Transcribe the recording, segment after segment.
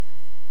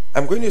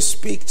I'm going to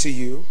speak to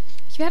you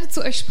Ich werde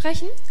zu euch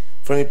sprechen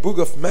from the book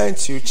of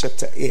Matthew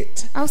chapter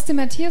 8. aus dem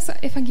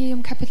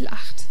Matthäus-Evangelium Kapitel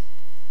 8.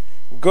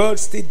 God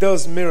still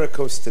does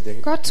miracles today.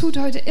 Gott tut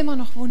heute immer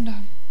noch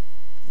Wunder.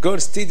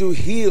 God still do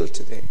heal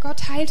today.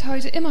 Gott heilt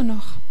heute immer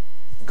noch.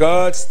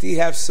 God still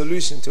have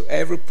solution to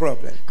every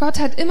problem. Gott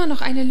hat immer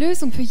noch eine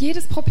Lösung für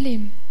jedes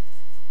Problem.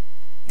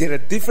 There are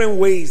different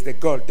ways that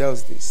God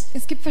does this.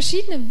 Es gibt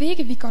verschiedene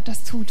Wege, wie Gott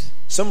das tut.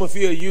 Some of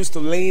you are used to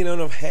laying on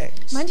of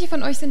hands. Manche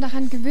von euch sind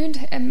daran gewöhnt,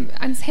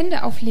 ans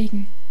Hände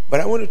auflegen. But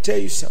I want to tell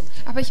you something.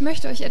 Aber ich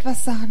möchte euch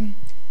etwas sagen.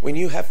 When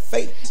you have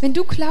faith Wenn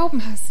du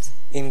Glauben hast,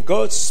 in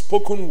God's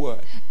spoken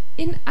word,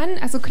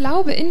 also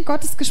Glaube in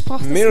Gottes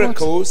gesprochenes Wort,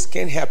 miracles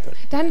can happen.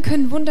 dann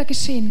können Wunder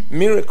geschehen.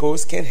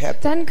 Miracles can happen.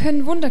 Dann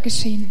können Wunder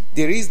geschehen.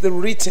 There is the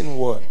written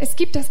word. Es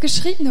gibt das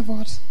geschriebene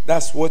Wort.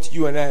 That's what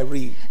you and I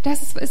read. Das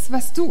ist,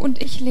 was du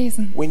und ich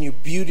lesen. When you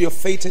build your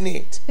faith in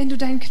it Wenn du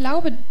deinen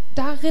Glaube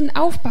darin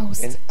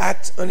aufbaust and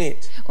act on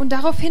it, und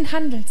daraufhin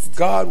handelst,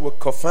 God will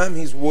confirm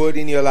His word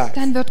in your life.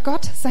 dann wird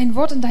Gott sein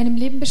Wort in deinem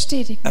Leben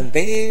bestätigen. And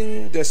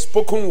then the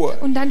spoken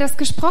word, Und dann das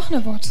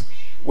gesprochene Wort.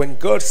 when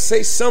God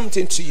says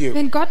something to you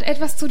Wenn Gott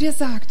etwas zu dir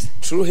sagt,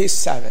 through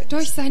His servant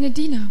durch seine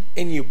Diener,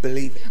 and you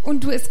believe it,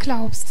 und du es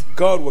glaubst,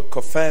 God will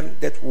confirm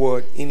that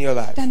word in your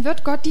life. dann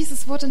wird Gott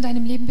dieses Wort in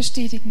deinem Leben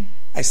bestätigen.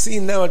 I see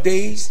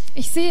nowadays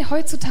Ich sehe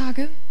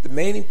heutzutage, the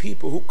many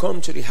people who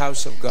come to the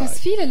house of God dass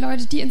viele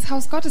Leute, die ins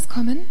Haus Gottes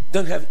kommen,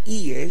 don't have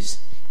ears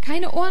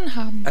keine Ohren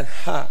haben and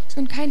heart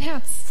und kein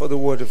Herz for the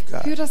word of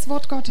für God, das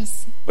Wort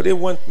Gottes. but they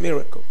want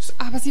miracles,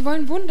 Aber sie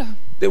wollen Wunder.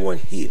 they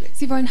want healing,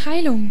 Sie wollen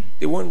Heilung.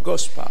 they want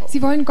God's power.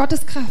 Sie wollen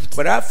Gottes Kraft.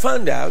 But I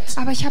found out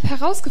Aber ich habe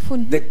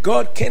herausgefunden, that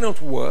God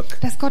cannot work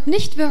dass Gott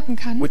nicht wirken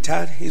kann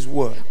without His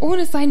word.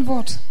 ohne sein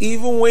Wort.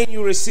 Even when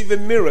you receive a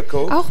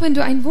miracle, Auch wenn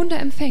du ein Wunder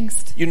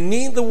empfängst, you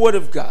need the word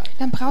of God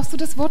dann brauchst du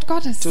das Wort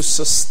Gottes, to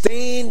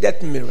sustain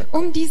that miracle,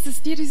 um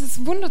dir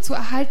dieses Wunder zu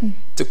erhalten,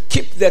 to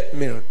keep that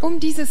miracle. um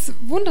dieses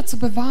Wunder zu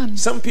bewahren.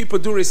 Some people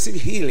do receive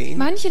healing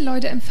Manche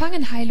Leute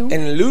empfangen Heilung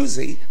and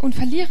lose it und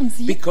verlieren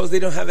sie, because they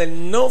don't have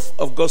enough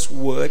of God's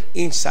word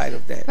inside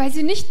of them. weil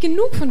sie nicht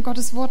genug von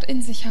Gottes Wort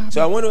in sich haben. So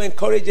I want to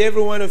encourage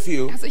every one of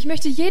you, Also ich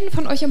möchte jeden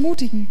von euch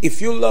ermutigen,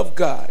 if you love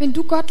God, wenn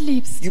du Gott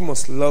liebst, you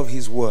must love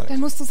His word. dann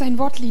musst du sein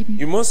Wort lieben.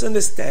 You must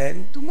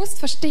understand Du musst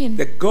verstehen,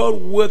 that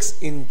God works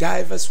in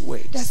diverse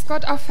ways. dass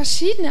Gott auf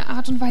verschiedene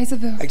Art und Weise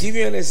I wirkt. give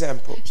you an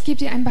example. Ich gebe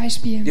dir ein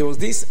Beispiel. There was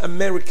this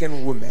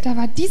American woman. Da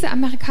war diese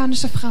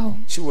amerikanische Frau.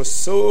 She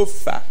was so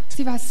fat.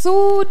 Sie war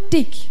so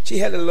dick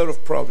She had a lot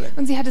of problems.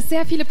 und sie hatte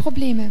sehr viele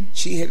Probleme.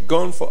 She had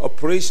gone for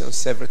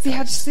operations several Sie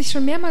hat times. sich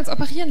schon mehrmals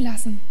operieren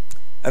lassen.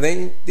 And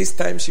then this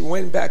time she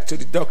went back to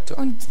the doctor.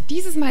 Und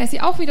dieses Mal ist sie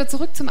auch wieder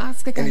zurück zum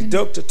Arzt And the gegangen.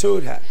 doctor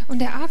told her, Und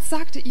der Arzt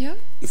sagte ihr,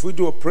 if we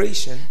do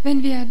operation,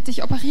 wenn wir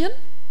dich operieren,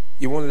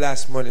 you won't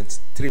last more than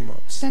 3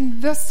 months.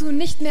 dann wirst du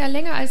nicht mehr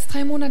länger als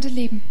 3 Monate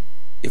leben.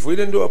 If we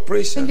don't do Wenn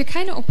operation, wir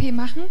keine OP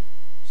machen,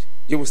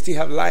 you will still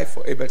have life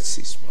for about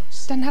 6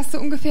 months. dann hast du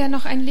ungefähr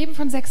noch ein Leben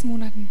von 6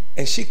 Monaten.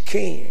 And she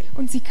came.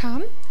 Und sie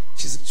kam,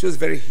 She was a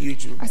very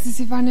huge woman. also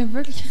sie war eine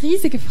wirklich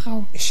riesige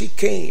Frau. And she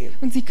came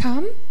Und sie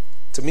kam,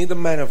 to meet the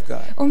man of God.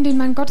 um den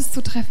Mann Gottes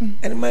zu treffen.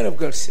 And the man of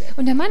God said,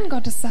 Und der Mann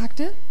Gottes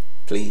sagte,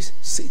 please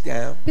sit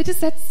down, bitte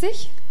setz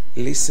dich,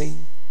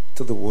 listen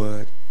to the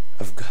word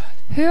of God.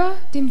 hör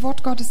dem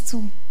Wort Gottes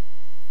zu.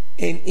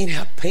 And in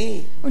her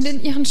pain, Und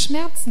in ihren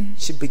Schmerzen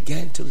she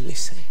began to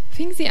listen.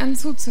 fing sie an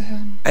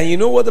zuzuhören. And you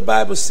know what the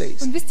Bible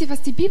says? Und wisst ihr,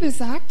 was die Bibel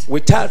sagt?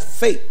 Without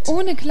faith,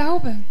 Ohne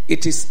Glaube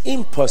it is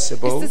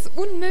impossible ist es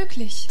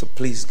unmöglich, to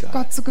please God.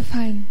 Gott zu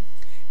gefallen.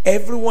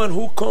 Everyone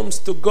who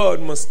comes to God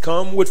must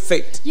come with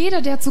faith.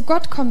 Jeder, der zu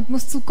Gott kommt,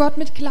 muss zu Gott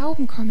mit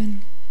Glauben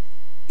kommen.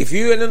 If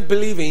you are not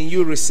believing,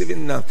 you're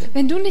receiving nothing.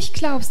 Wenn du nicht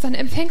glaubst, dann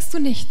empfängst du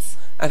nichts.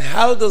 And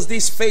how does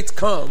this faith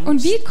come?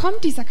 Und wie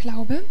kommt dieser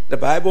Glaube? The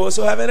Bible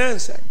also have an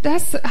answer.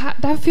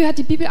 Dafür hat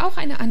die Bibel auch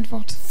eine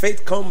Antwort.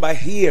 Faith come by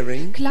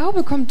hearing,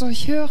 Glaube kommt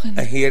durch Hören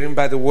and hearing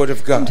by the word of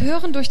und God.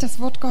 Hören durch das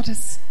Wort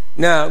Gottes.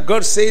 Now,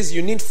 God says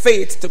you need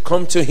faith to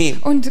come to Him.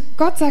 Und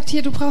Gott sagt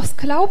hier, du brauchst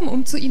Glauben,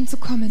 um zu ihm zu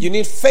kommen. You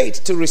need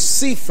faith to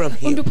receive from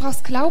Und du Him.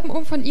 brauchst Glauben,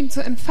 um von ihm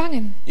zu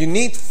empfangen. You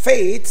need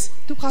faith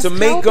Du brauchst to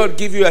make Glauben, God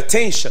give you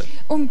attention.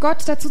 um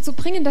Gott dazu zu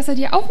bringen, dass er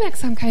dir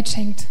Aufmerksamkeit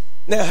schenkt.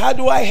 Now, how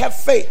do I have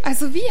faith?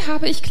 Also wie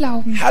habe ich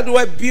Glauben? How do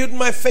I build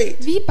my faith?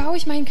 Wie baue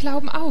ich meinen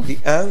Glauben auf? The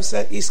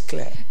answer is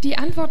clear. Die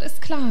Antwort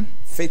ist klar.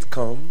 Faith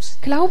comes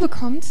Glaube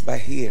kommt by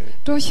hearing.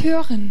 durch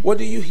Hören. What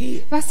do you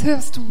hear? Was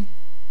hörst du?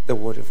 The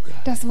word of God.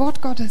 Das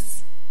Wort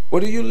Gottes.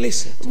 What do you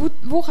listen to?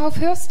 Worauf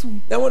hörst du?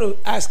 I want to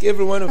ask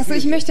every one of Also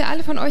ich you. möchte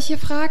alle von euch hier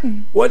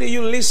fragen. What do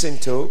you listen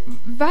to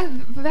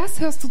Was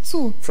hörst du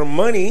zu? from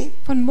morning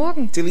Von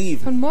morgen, till evening,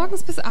 von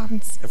morgens bis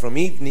abends. and from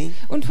evening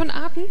Und von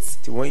abends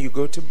to when you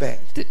go to bed?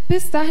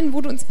 bis dahin,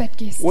 wo du ins Bett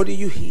gehst. What do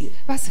you hear?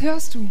 Was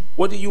hörst du?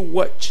 What do you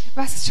watch?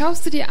 Was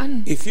schaust du dir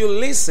an? If you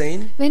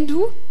listen, Wenn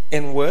du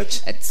and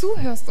watch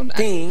zuhörst und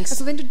things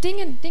also wenn du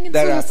Dinge that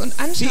are zuhörst und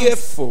anschaust,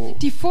 fearful,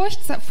 die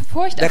that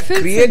furchterfüllt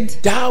create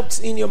sind, doubts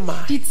in your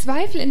mind, die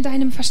Zweifel in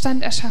deinem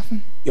Verstand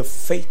erschaffen, your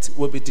faith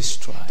will be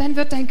destroyed. dann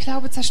wird dein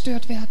Glaube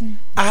zerstört werden.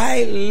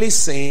 I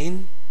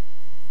listen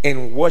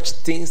and watch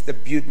things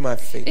that build my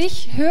faith.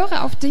 Ich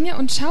höre auf Dinge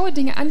und schaue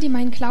Dinge an, die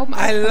meinen Glauben I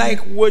aufbauen.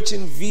 like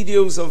watching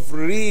videos of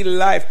real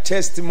life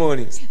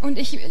testimonies. Und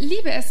ich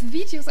liebe es,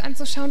 Videos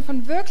anzuschauen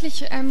von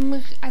wirklich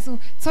also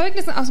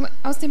Zeugnissen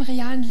aus dem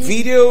realen Leben.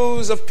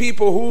 Videos of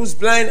people whose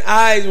blind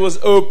eyes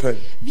was open.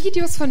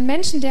 Videos von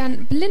Menschen,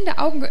 deren blinde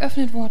Augen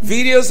geöffnet wurden.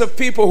 Videos of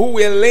people who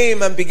were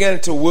lame and began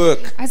to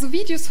work. Also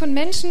Videos von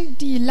Menschen,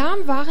 die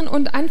lahm waren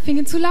und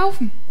anfingen zu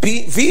laufen.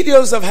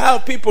 Videos of how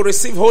people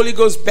receive Holy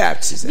Ghost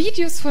baptism.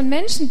 Videos von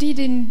Menschen,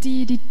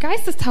 die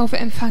Geistestaufe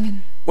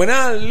empfangen. When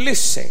I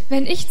listen,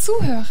 Wenn ich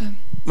zuhöre,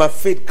 my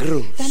faith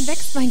grows. dann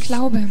wächst mein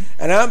Glaube.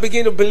 And I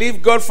begin to believe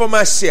God for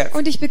myself.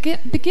 Und ich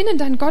beginne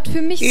dann Gott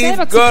für mich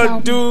selber zu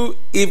glauben.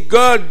 If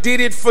God did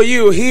it for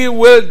you, He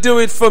will do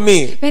it for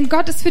me. Wenn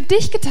Gott es für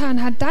dich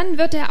getan hat, dann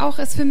wird er auch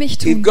es für mich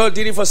If tun. God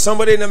did it for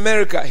somebody in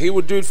America, He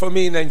will do it for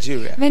me in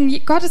Nigeria. Wenn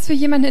Gott es für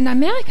jemanden in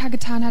Amerika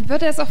getan hat,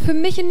 wird er es auch für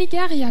mich in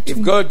Nigeria If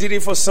tun. God did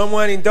it for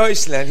someone in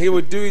Deutschland, He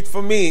will do it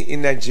for me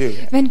in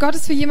Nigeria. Wenn Gott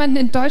es für jemanden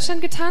in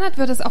Deutschland getan hat,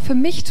 wird er es auch für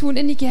mich tun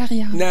in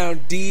Nigeria. Now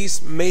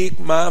these make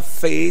my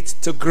faith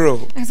to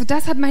grow. Also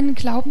das hat meinen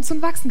Glauben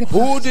zum Wachsen Who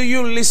gebracht. do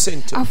you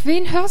listen to? Auf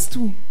wen hörst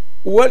du?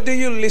 What do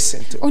you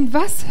listen to? Und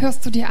was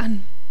hörst du dir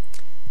an?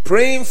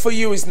 Praying for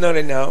you is not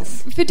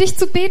enough. Für dich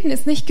zu beten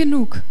ist nicht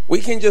genug. We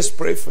can just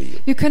pray for you.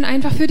 Wir können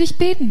einfach für dich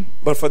beten.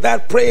 But for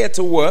that prayer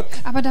to work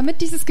Aber damit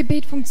dieses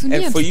Gebet and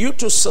funktioniert for you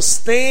to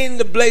sustain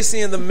the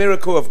blessing and the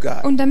miracle of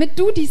God, und damit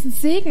du diesen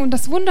Segen und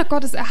das Wunder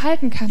Gottes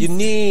erhalten you kannst,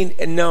 need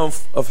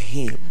enough of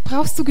Him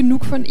brauchst du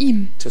genug von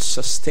ihm, to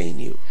sustain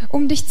you,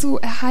 um dich zu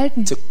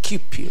erhalten, to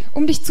keep you,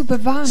 um dich zu so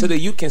bewahren, that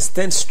you can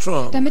stand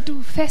strong damit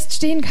du fest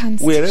stehen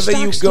kannst, Wherever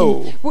you stark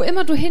go, stehen, wo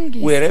immer du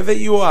hingehst wherever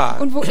you are.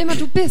 und wo immer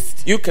du bist.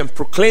 You can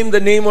proclaim the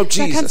name of Da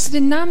kannst Jesus. du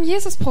den Namen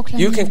Jesus You can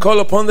proklamieren. call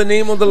upon the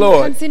name of the Du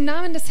Lord, kannst den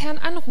Namen des Herrn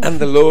and the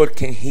anrufen Lord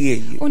can hear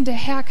you. und der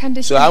Herr kann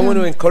dich So I want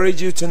to hören.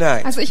 encourage you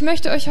tonight Also ich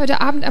möchte euch heute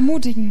Abend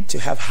ermutigen, to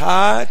have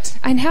heart,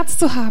 ein Herz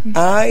zu haben,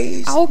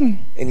 eyes, Augen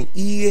and und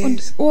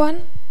ears Ohren,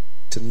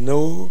 to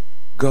know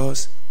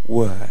God's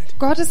word,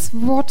 Gottes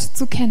Wort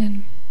zu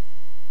kennen,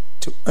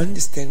 to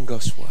understand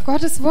God's word,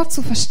 Gottes Wort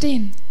zu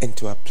verstehen and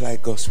to apply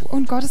God's word.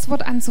 und Gottes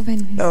Wort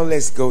anzuwenden. Now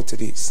let's go to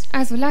this.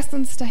 Also lasst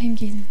uns dahin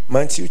gehen.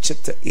 Matthew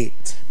chapter 8.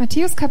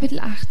 Matthäus Kapitel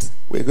 8.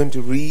 We're going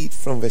to read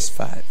from verse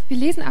 5. Wir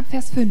lesen ab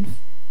Vers 5.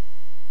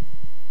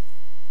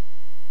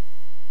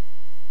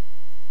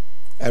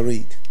 I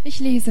read. Ich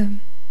lese.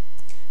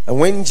 And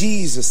when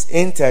Jesus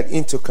entered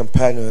into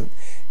Capernaum,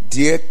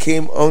 there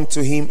came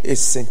unto him a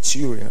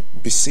centurion,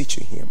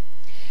 beseeching him.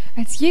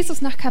 Als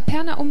Jesus nach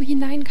Kapernaum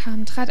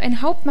hineinkam, trat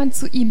ein Hauptmann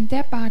zu ihm,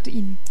 der bat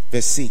ihn.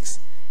 Verse 6.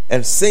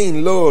 And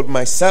saying, Lord,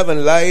 my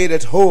servant lieth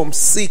at home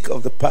sick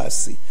of the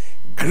palsy,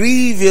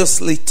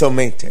 grievously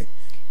tormented.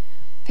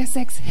 Vers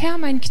 6. Herr,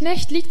 mein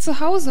Knecht liegt zu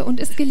Hause und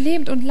ist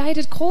gelähmt und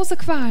leidet große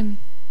Qualen.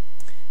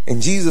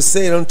 And Jesus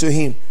said unto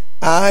him,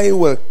 I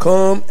will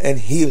come and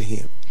heal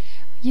him.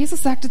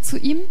 Jesus sagte zu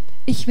ihm,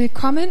 ich will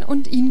kommen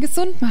und ihn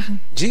gesund machen.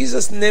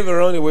 Jesus never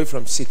ran away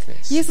from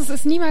sickness. Jesus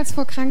ist niemals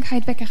vor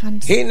Krankheit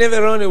weggerannt. He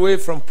never ran away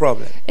from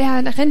problem.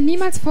 Er rennt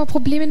niemals vor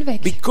Problemen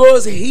weg,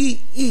 Because he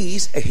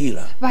is a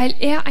healer. weil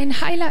er ein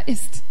Heiler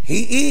ist.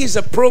 He is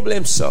a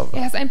problem solver.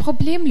 Er ist ein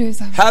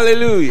Problemlöser.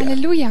 Hallelujah.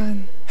 Halleluja.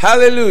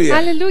 Hallelujah.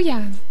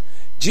 Halleluja.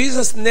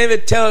 Jesus never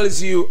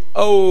tells you,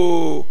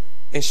 oh,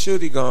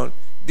 Entschuldigung,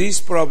 this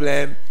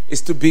problem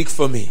is too big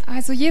for me.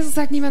 Also Jesus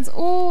sagt niemals,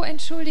 oh,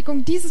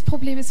 Entschuldigung, dieses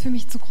Problem ist für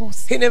mich zu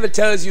groß. He never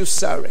tells you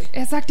sorry.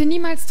 Er sagte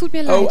niemals, tut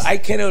mir Oh, leid. I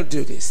cannot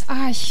do this.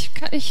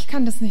 Ich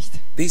kann das nicht.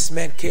 This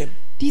man came,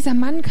 Dieser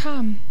Mann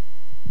kam.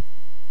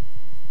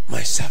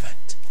 my servant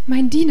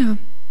Mein Diener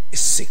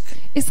is sick,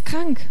 ist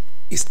krank.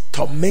 is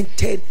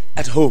tormented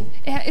at home,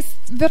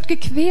 Wird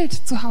gequält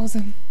zu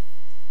Hause.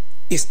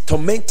 is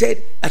tormented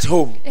at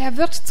home. Er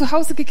wird zu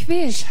Hause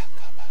gequält.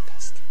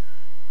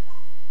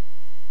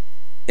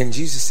 And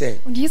Jesus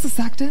said, Und Jesus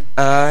sagte,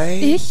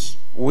 I ich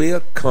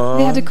will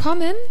werde come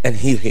kommen and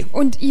heal him.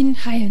 und ihn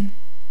heilen.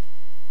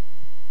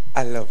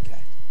 I love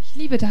that. Ich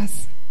liebe das.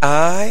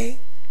 I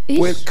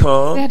will Ich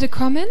come werde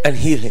kommen and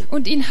heal him.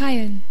 und ihn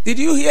heilen. Did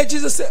you hear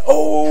Jesus say,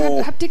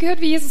 oh, Habt ihr gehört,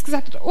 wie Jesus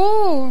gesagt hat,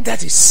 oh,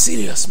 that is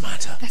serious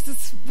matter. das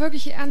ist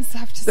wirklich eine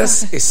ernsthafte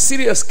That's Sache. a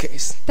serious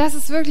case. Das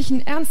ist wirklich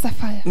ein ernster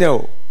Fall.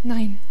 No,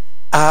 Nein.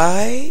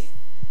 I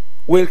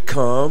will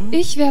come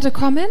Ich werde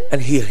kommen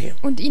and heal him.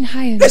 und ihn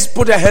heilen. Let's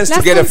put our hands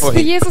Lasst together uns for für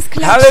him. Jesus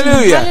klatschen.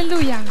 Hallelujah.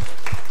 Halleluja.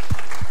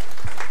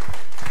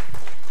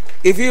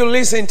 If you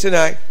listen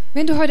tonight,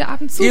 Wenn du heute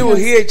Abend you will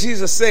zuhörst, hear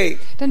Jesus say,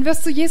 dann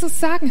wirst du Jesus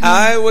sagen hören,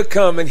 I will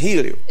come and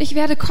heal you. ich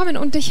werde kommen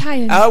und dich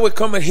heilen. I will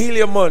come and heal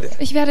your mother.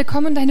 Ich werde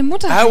kommen und deine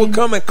Mutter I will heilen.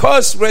 come and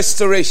cause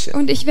restoration.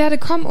 Und ich werde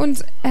kommen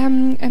und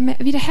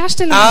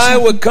Wiederherstellung I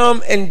will schaffen.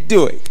 come and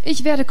do it.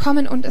 Ich werde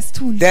kommen und es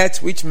tun.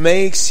 That which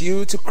makes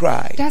you to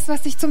cry. Das,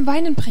 was dich zum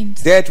Weinen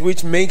bringt. That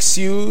which makes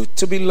you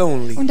to be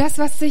lonely. Und das,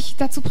 was dich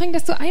dazu bringt,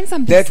 dass du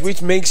einsam That bist.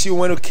 which makes you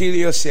want to kill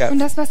yourself. Und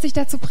das, was dich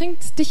dazu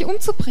bringt, dich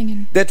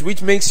umzubringen. That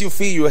which makes you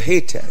feel you're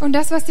hated. Und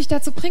das, was dich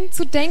dazu bringt,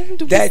 zu denken,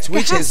 du That bist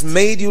which has gehasst.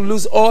 made you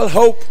lose all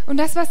hope. Und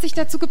das, was dich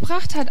dazu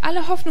gebracht hat,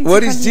 alle Hoffnung zu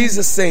What is verlieren.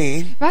 Jesus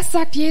saying? Was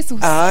sagt Jesus?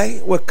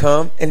 I will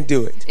come and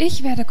do it.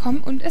 Ich werde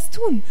kommen und es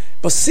tun.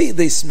 But see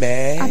this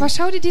Aber man,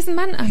 schau dir diesen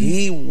Mann an.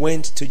 he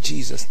went to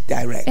Jesus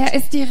direct. Er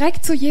ist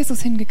direkt zu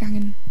Jesus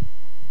hingegangen.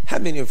 How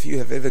many of you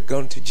have ever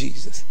gone to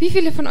Jesus? Wie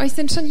viele von euch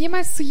sind schon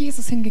jemals zu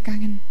Jesus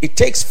hingegangen? It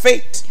takes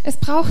faith Es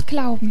braucht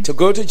Glauben, to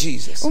go to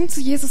Jesus. um zu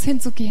Jesus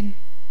hinzugehen.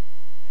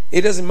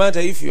 It doesn't matter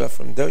if you are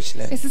from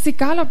Deutschland. Es ist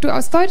egal, ob du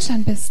aus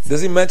Deutschland bist,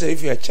 Doesn't matter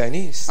if you are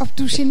Chinese. ob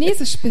du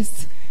chinesisch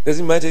bist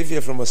Doesn't matter if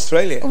you're from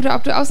Australia. oder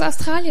ob du aus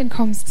Australien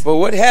kommst. But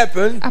what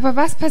happened? Aber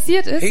was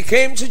passiert ist, He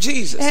came to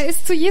Jesus. er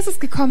ist zu Jesus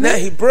gekommen Now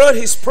he brought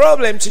his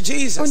problem to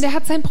Jesus. und er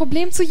hat sein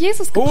Problem zu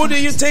Jesus Who do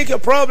you gebracht. take your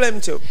problem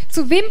to?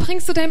 Zu wem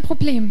bringst du dein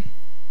Problem?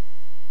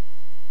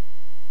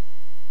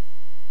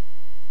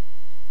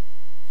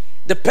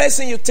 The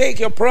person you take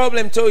your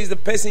problem to is the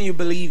person you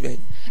believe in.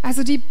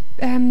 Also die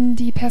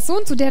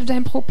Person, zu der du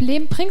dein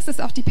Problem bringst,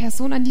 ist auch die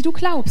Person, an die du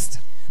glaubst.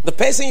 The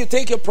person you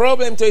take your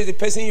problem to is the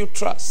person you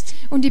trust.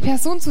 Und die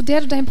Person, zu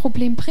der du dein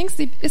Problem bringst,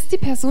 ist die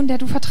Person, der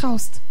du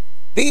vertraust.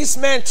 This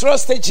man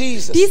trusted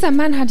Jesus. Dieser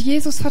Mann hat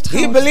Jesus He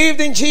vertraut. believed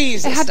in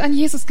Jesus. Er hat an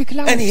Jesus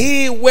geglaubt. And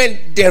he went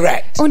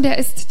direct. Und er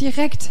ist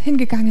direkt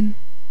hingegangen.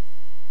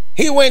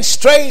 He went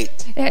straight,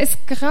 Er ist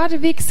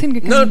geradewegs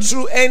hingegangen. not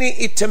through any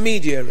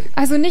intermediary.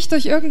 Also nicht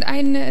durch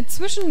irgendeine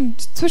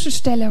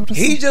Zwischenstelle oder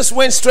so. He just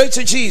went straight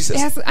to Jesus.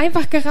 Er ist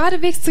einfach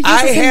geradewegs zu Jesus I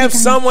have hingegangen.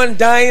 someone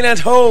dying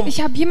at home.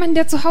 Ich habe jemanden,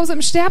 der zu Hause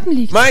im Sterben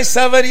liegt. My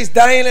servant is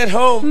dying at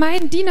home.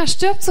 Mein Diener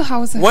stirbt zu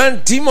Hause.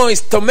 One demon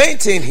is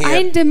tormenting him.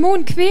 Ein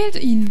Dämon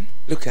quält ihn.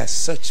 Look at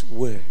such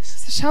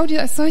words. Schau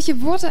dir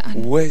solche Worte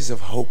an. Words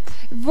of hope.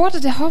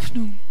 Worte der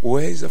Hoffnung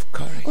Words of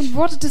courage. und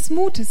Worte des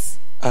Mutes.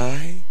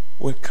 I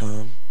will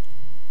come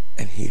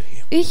and heal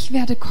him. Ich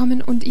werde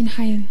kommen und ihn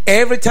heilen.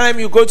 Every time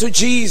you go to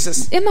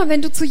Jesus, Immer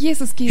wenn du zu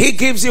Jesus he gehst,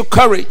 gives you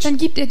courage. dann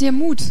gibt er dir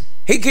Mut.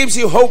 He gives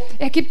you hope.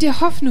 Er gibt dir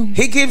Hoffnung.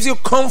 He gives you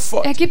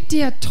comfort. Er gibt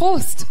dir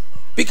Trost,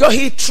 Because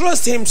he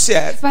trusts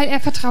himself. weil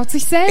er vertraut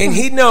sich And selber.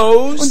 he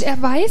knows Und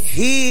er weiß,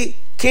 he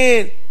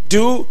can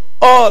do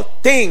all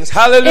things. er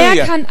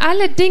Hallelujah. kann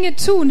alle Dinge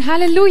tun.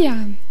 Halleluja.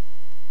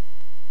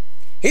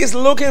 He's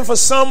looking for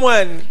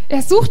someone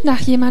Er sucht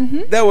nach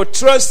jemandem, that will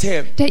trust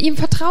him. der ihm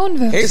vertrauen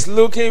wird. He's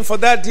looking for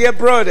that dear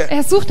brother,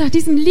 Er sucht nach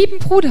diesem lieben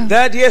Bruder,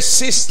 that dear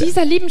sister,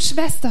 dieser lieben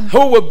Schwester,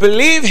 who will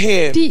believe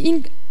him, die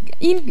ihm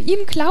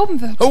glauben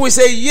wird. who will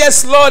say,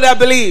 yes, Lord, I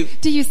believe.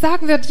 Die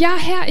sagen wird, ja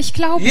Herr, ich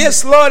glaube.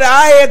 Yes, Lord,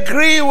 I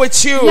agree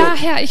with you. Ja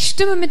Herr, ich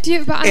stimme mit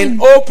dir überein.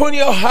 And open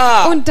your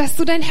heart Und dass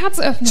du dein Herz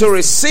öffnest, to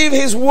receive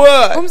his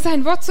word, um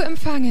sein Wort zu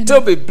empfangen,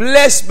 to be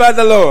blessed by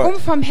the Lord.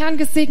 um vom Herrn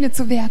gesegnet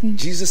zu werden.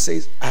 Jesus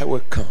says, I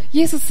will come.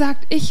 Jesus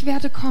sagt, ich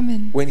werde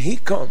kommen. When he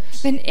comes,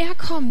 Wenn er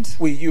kommt,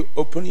 will you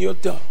open your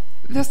door?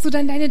 wirst du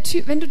dann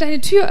wenn du deine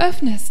Tür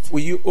öffnest,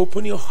 Will you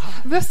open your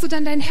heart? wirst du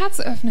dann dein Herz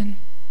öffnen.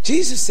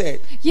 Jesus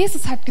said,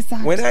 Jesus hat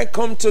gesagt, when I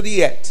come to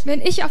the earth,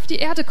 wenn ich auf die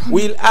Erde komme,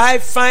 will I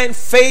find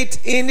faith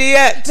in the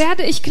earth?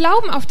 werde ich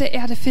Glauben auf der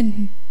Erde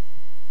finden.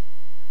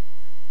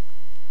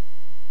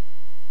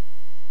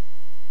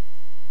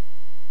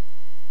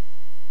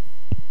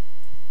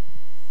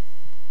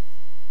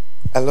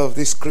 I love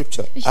this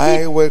scripture. Ich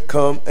I will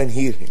come and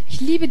heal him. Ich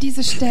liebe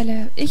diese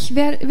Stelle. Ich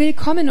will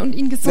kommen und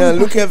ihn Now gesund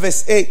look machen. at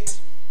verse 8.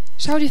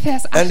 Schau dir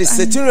Vers 8 And the an.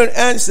 centurion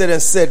answered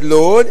and said,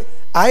 Lord,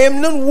 I am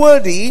not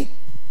worthy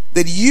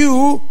that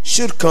you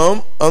should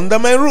come under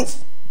my roof,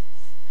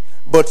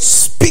 but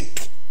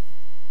speak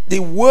the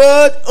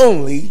word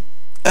only,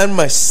 and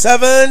my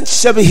servant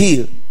shall be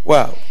healed.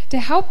 Wow.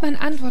 Der Hauptmann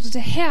antwortete,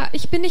 Herr,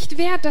 ich bin nicht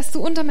wert, dass du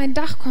unter mein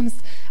Dach kommst,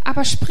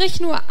 aber sprich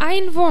nur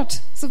ein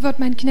Wort, so wird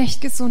mein Knecht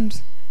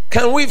gesund.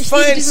 Can we liebe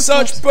find dieses such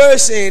Wort.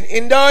 person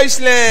in Können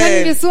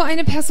wir Deutschland? so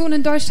eine Person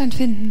in Deutschland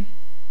finden?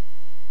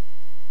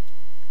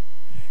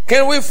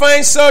 Can we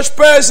find such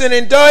person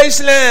in Können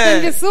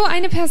wir Deutschland? so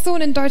eine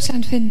Person in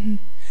Deutschland finden?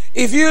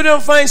 If you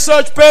don't find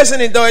such person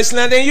in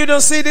Deutschland, then you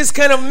don't see this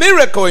kind of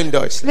miracle in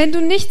Deutschland. Wenn du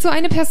nicht so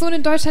eine Person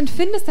in Deutschland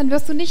findest, dann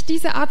wirst du nicht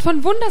diese Art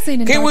von Wunder sehen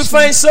in Can we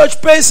find Deutschland.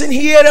 such person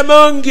here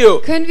among you?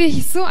 Können wir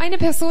so eine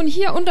Person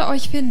hier unter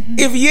euch finden?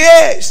 If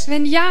yes,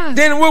 Wenn ja,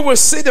 then we will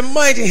see the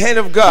mighty hand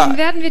of dann God.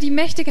 werden wir die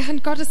mächtige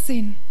Hand Gottes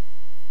sehen.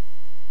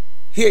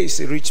 Here is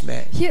a rich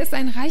man. Hier ist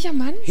ein reicher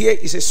Mann, Here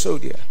is a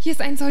soldier, hier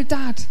ist ein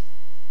Soldat,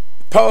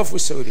 powerful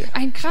soldier,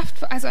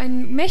 also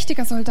ein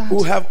mächtiger Soldat,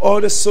 who have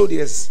all the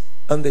soldiers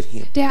under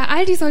him, der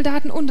all die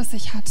Soldaten unter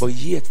sich hat, but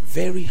yet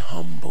very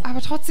humble,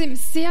 aber trotzdem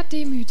sehr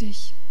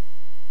demütig.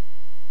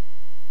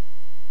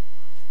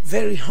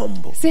 Very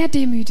humble. Sehr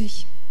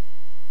demütig.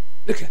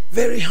 Look at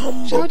very Schau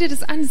humble. dir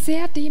das an,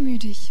 sehr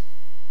demütig.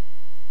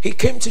 He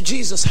came to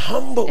Jesus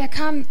humble. Er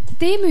kam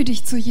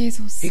demütig zu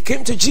Jesus. He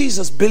came to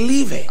Jesus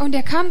believing. Und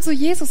er kam zu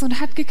Jesus und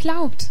hat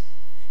geglaubt.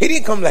 He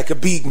didn't come like a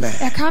big man.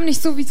 Er kam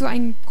nicht so wie so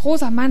ein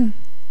großer Mann.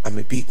 I'm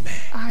a big man.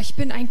 Ah, ich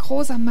bin ein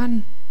großer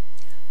Mann.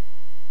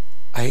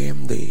 I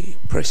am the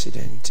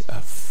president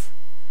of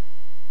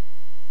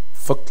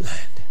Falkland.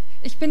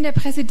 Ich bin der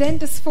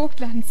Präsident des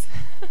Vogtlands.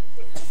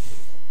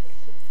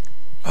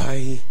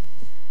 I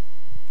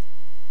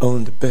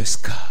own the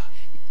best car.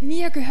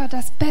 Mir gehört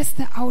das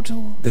beste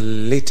Auto. The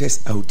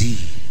latest Audi.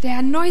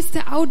 Der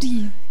neueste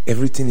Audi.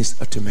 Everything is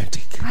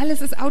automatic.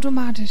 Alles ist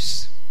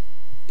automatisch.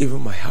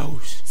 Even my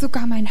house,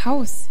 Sogar mein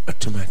Haus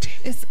automatic.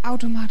 ist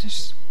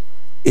automatisch.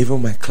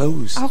 Even my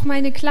clothes, Auch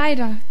meine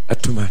Kleider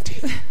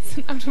automatic.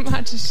 sind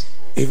automatisch.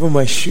 Even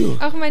my shoe,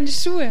 Auch meine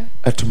Schuhe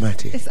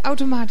automatic. ist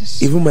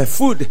automatisch. Even my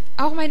food,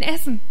 Auch mein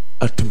Essen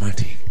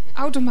automatic.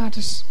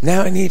 automatisch.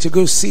 Now I need to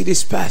go see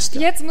this pastor.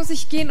 Jetzt muss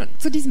ich gehen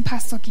und zu diesem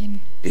Pastor gehen.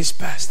 This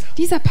pastor,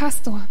 Dieser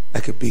Pastor,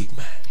 like a big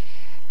man.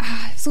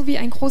 so wie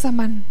ein großer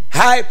Mann.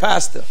 Hi,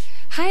 pastor.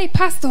 Hi,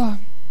 Pastor.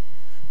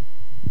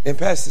 Then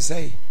pastor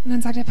say, Und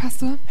dann sagt der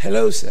Pastor,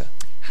 hello, sir.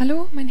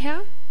 hallo, mein Herr,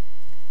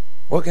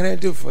 What can I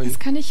do for you? was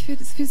kann ich für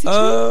Sie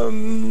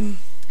tun?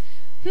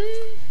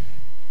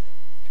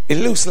 It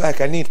looks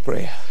like I need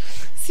prayer.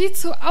 Sieht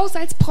so aus,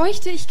 als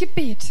bräuchte ich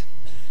Gebet.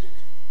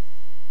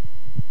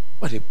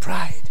 What a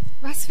pride.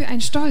 Was für ein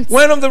Stolz.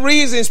 One of the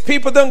reasons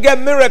people don't get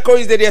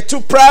miracles is that they're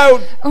too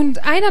proud.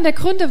 Und einer der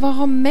Gründe,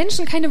 warum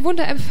Menschen keine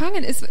Wunder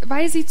empfangen, ist,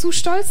 weil sie zu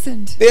stolz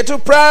sind. They're too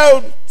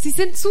proud. Sie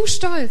sind zu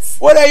stolz.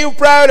 What are you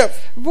proud of?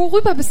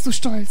 Worüber bist du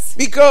stolz?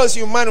 Because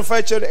you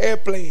manufactured an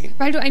airplane.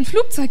 Weil du ein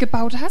Flugzeug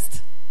gebaut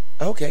hast?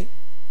 Okay.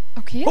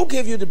 Okay. Who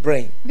gave you the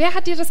brain? Wer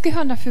hat dir das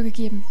Gehirn dafür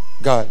gegeben?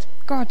 God.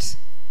 Gott.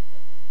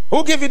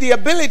 Who gave you the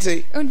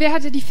ability? Und wer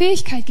hat dir die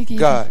Fähigkeit gegeben?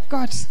 God.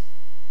 Gott.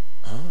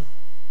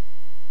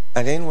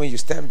 And then when you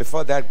stand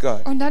before that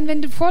God, Und dann,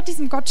 wenn du vor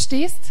diesem Gott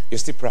stehst, you're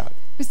still proud.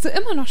 bist du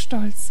immer noch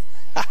stolz.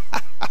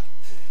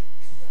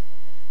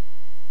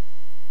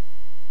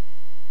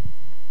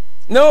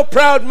 No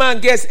proud man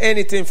gets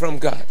anything from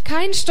God.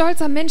 Kein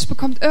stolzer Mensch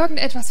bekommt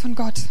irgendetwas von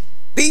Gott.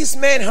 This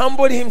man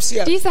humbled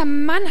himself. Dieser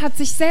Mann hat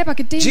sich selber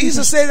gedemütigt.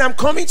 Jesus says, I'm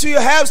coming to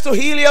your house to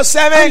heal your Und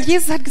servant.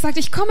 Jesus hat gesagt,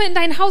 ich komme in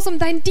dein Haus, um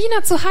deinen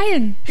Diener zu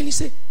heilen. And he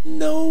said,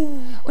 no,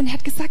 Und er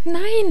hat gesagt,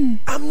 nein,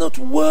 I'm not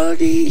ich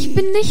worthy.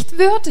 bin nicht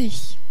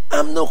würdig.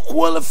 I'm not Ich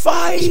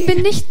qualified.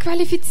 bin nicht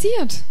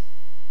qualifiziert,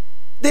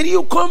 That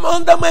you come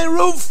under my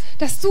roof.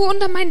 dass du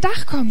unter mein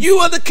Dach kommst. You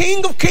are the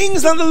King of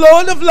Kings and the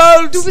Lord of Du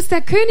Lords. bist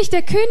der König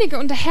der Könige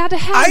und der Herr der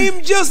I Herren.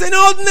 am just an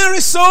ordinary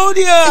Ich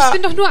soldier.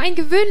 bin doch nur ein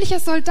gewöhnlicher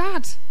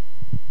Soldat.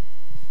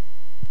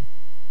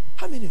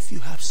 How many of you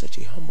have such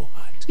a humble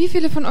heart? Wie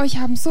viele von euch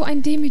haben so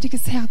ein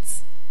demütiges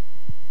Herz?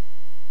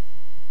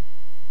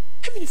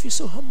 How many of you are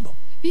so humble?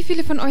 Wie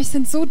viele von euch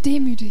sind so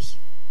demütig?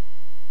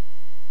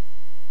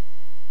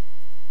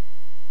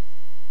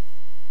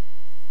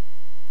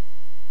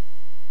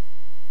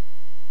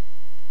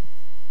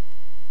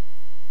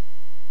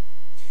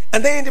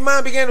 And then the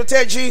man began to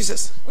tell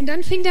Jesus, Und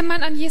dann fing der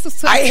Mann an, Jesus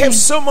zu I have erzählen.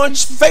 so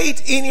much faith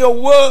in your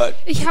word.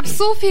 Ich habe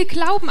so viel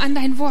Glauben an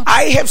dein Wort.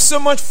 I have so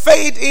much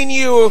faith in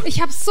you.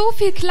 Ich habe so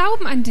viel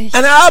Glauben an dich.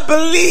 And I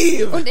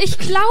believe Und ich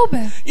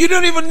glaube, you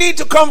don't even need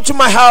to come to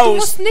my du house.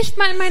 musst nicht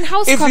mal in mein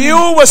Haus If kommen. you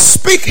will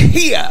speak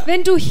here,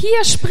 Wenn du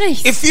hier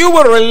sprichst, if you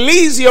will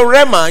release your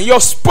rema,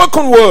 your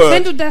spoken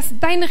wenn word, du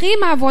dein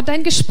Rema-Wort,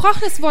 dein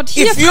gesprochenes Wort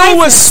hier if you will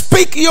preisest,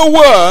 speak your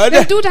wenn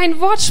word, du dein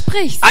Wort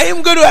sprichst, I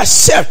am going to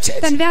accept it.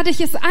 dann werde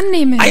ich es annehmen.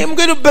 I am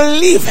going to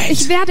believe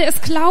Ich it. werde es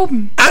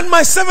glauben. And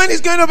my servant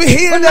is going to be Und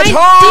healed mein at Diener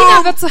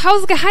home. wird zu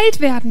Hause geheilt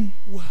werden.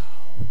 Wow.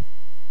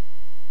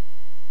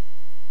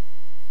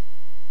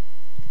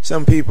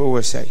 Some people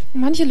will say,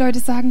 Manche Leute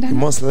sagen you dann,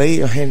 must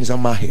lay your hands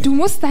on my head. du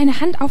musst deine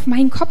Hand auf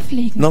meinen Kopf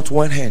legen. Not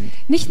one hand,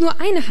 Nicht nur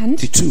eine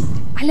Hand, the two.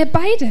 alle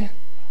beide.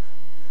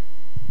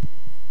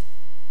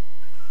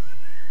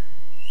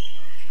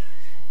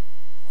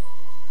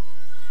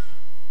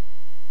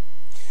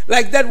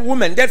 Like that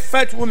woman, that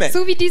fat woman.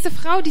 So wie diese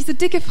Frau, diese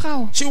dicke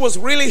Frau. She was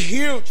really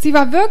huge. Sie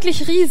war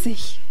wirklich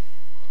riesig.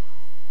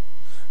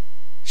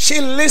 She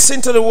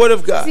listened to the word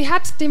of God. Sie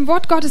hat dem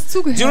Wort Gottes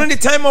During zugehört. the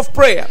time of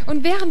prayer,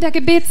 Und während der the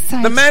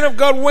Gebetszeit man of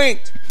God went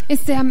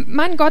ist der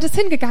Mann Gottes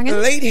and hingegangen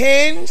laid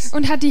hands.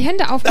 und hat die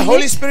Hände The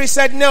Holy aufgelegt. Spirit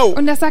said no.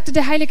 Und da sagte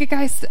der Heilige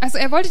Geist, also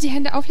er wollte die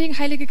Hände auflegen,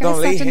 Heilige Geist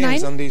Don't lay sagte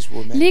hands on nein, this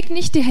woman. leg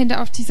nicht die Hände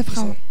auf diese He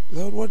Frau. said,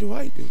 Lord, what do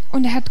I do?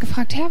 Und er hat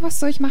gefragt, Herr, was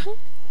soll ich machen?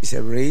 He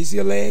said, raise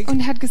your leg Und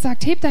er hat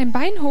gesagt, heb dein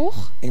Bein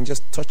hoch and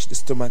just touch the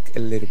stomach a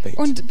little bit.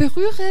 und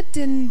berühre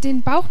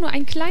den Bauch nur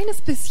ein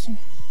kleines bisschen.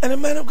 And the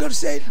man of God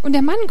said, Und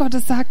der Mann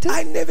Gottes sagte,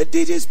 I never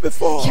did this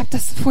before. ich habe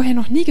das vorher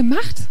noch nie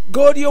gemacht.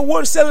 God, your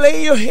word said,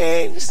 lay your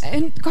hands.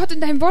 Gott, in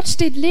deinem Wort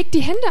steht, leg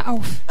die Hände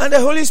auf. And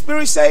the Holy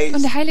Spirit Und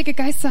says, der Heilige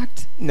Geist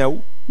sagt,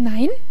 no,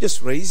 nein,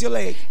 just raise your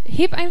leg.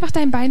 heb einfach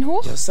dein Bein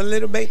hoch, Just a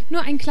little bit.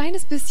 nur ein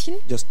kleines bisschen,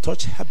 Just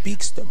touch her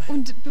big stomach.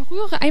 und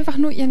berühre einfach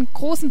nur ihren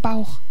großen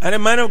Bauch. And the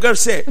man of God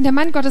said, Und der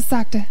Mann Gottes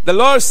sagte, the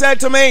Lord said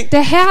to me,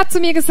 der Herr hat zu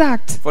mir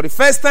gesagt, for the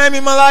first time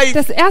in my life,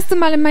 das erste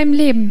Mal in meinem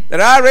Leben, that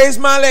I raise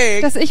my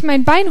leg dass ich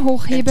mein Bein and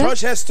hochhebe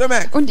touch her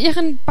stomach. und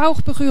ihren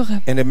Bauch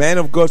berühre. And the man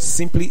of God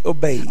simply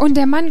obeyed Und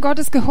der Mann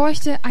Gottes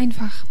gehorchte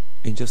einfach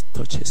and just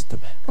touched her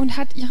stomach. und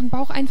hat ihren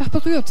Bauch einfach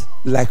berührt.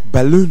 Like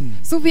balloon.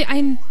 So wie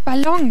ein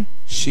Ballon,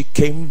 She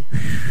came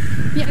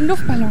wie ein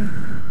Luftballon,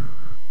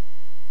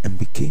 and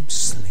became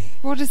slim.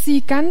 wurde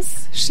sie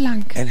ganz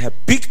schlank. And her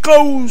big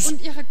clothes,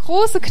 Und ihre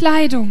große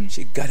Kleidung,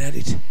 she gathered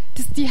it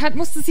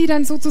musste sie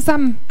dann so and began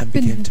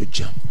zusammenbinden to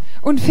jump.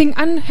 und fing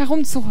an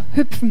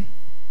herumzuhüpfen.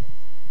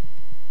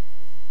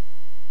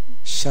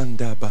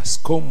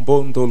 Shandabas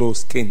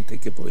kombondolos kente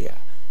geboya.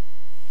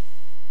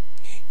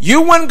 You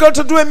want God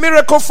to do a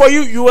miracle for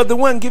you. You are the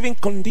one giving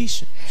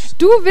conditions.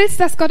 Du willst,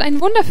 dass Gott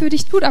ein Wunder für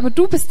dich tut, aber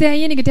du bist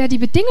derjenige, der die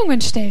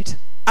Bedingungen stellt.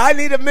 I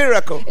need a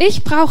miracle.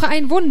 Ich brauche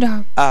ein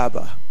Wunder,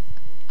 Aber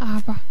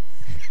aber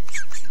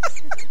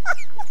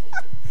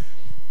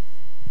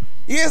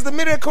yes, the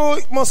miracle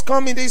must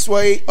come in this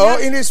way or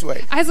in this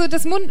way. also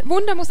das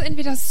Wunder muss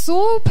entweder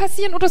so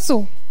passieren oder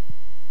so.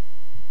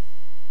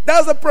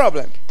 That's the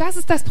problem. Das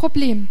ist das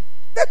Problem.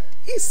 That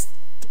is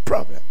the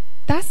problem.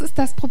 Das ist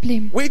das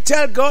Problem. We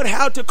tell God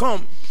how to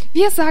come.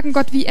 Wir sagen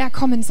Gott, wie er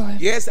kommen soll.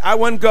 Yes, I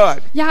want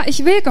God. Ja,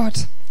 ich will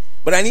Gott,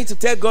 But I need to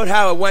tell God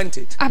how I want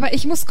it. aber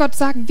ich muss Gott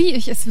sagen, wie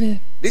ich es will.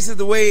 This is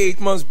the way it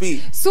must be.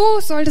 So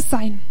soll es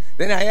sein.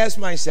 Then I ask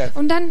myself,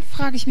 Und dann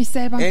frage ich mich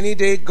selber, any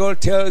day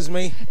God tells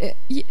me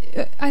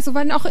also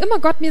wann auch immer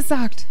Gott mir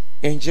sagt,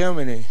 in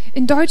Germany,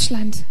 in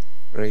Deutschland,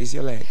 raise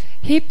your leg,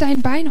 heb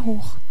dein Bein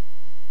hoch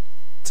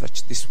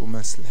touch this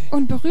woman's leg.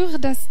 und berühre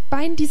das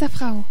Bein dieser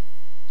Frau.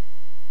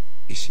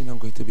 Is she not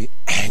going to be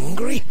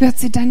angry? Wird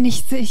sie dann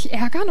nicht sich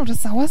ärgern oder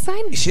sauer sein?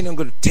 Is she not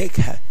going to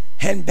take her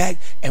hand back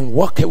and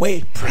walk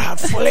away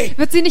proudly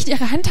Wird sie nicht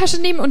ihre Handtasche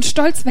nehmen und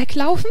stolz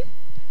weglaufen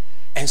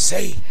and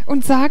say,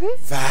 und sagen,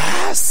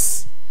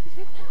 was?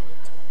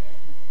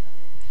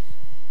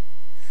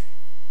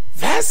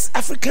 Was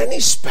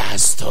Afrikanisch,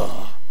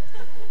 Pastor?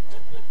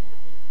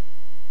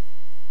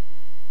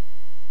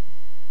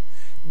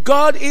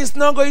 God is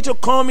not going to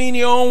come in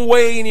your own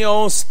way, in your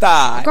own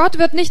style. Gott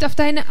wird nicht auf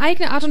deine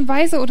eigene Art und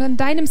Weise oder in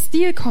deinem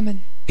Stil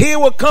kommen. He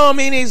will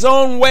come in his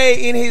own way,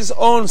 in his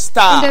own Und er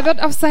style.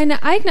 wird auf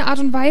seine eigene Art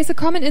und Weise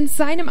kommen in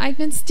seinem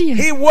eigenen Stil.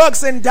 He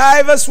works in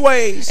diverse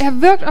ways.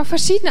 Er wirkt auf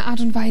verschiedene Art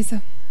und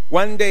Weise.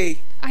 One day,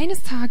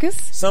 Eines Tages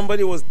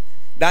somebody was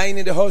dying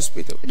in the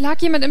hospital, lag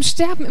jemand im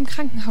Sterben im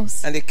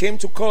Krankenhaus. and they came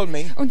to call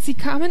me Und sie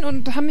kamen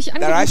und haben mich that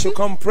I should angerufen,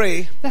 come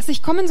pray dass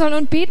ich kommen soll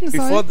und beten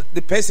before soll,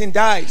 the person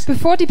dies.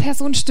 bevor die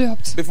Person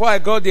stirbt. Before I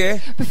got there,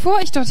 Bevor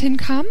ich dorthin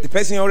kam, the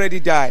person already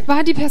died.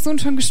 war die Person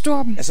schon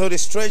gestorben. And so they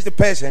stretched the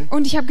person.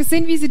 Und ich habe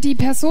gesehen, wie sie die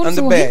Person On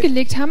the so bed.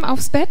 hingelegt haben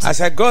aufs Bett. As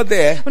I got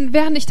there, Und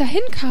während ich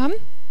dahin kam,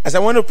 as I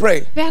want to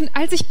pray,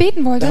 als ich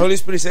beten the wollte, Holy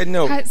Spirit said,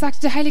 no, sagte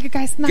der Heilige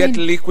Geist, get nein,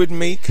 liquid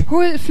milk,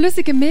 hol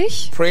flüssige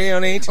Milch pray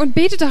on it, und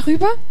bete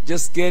darüber,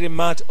 just get the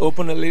mouth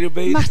open a little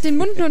bit, mach den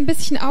Mund nur ein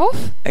bisschen auf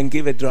and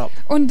give a drop.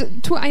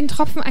 und tu einen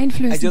Tropfen I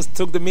einflößen. just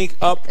took the milk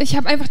up, Ich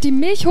habe einfach die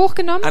Milch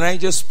hochgenommen and I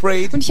just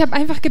prayed, und ich habe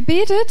einfach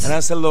gebetet. and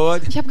I said,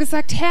 Lord, Ich habe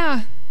gesagt,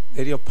 Herr,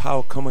 let your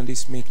power come on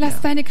this milk lass now.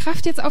 deine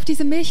Kraft jetzt auf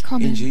diese Milch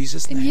kommen. In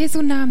Jesus' In name.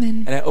 Jesu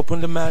Namen. And I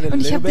opened the mouth a Und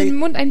ich little habe den bit,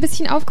 Mund ein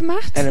bisschen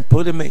aufgemacht and I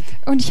put the milk.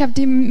 und ich habe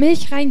die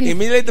Milch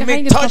Immediately the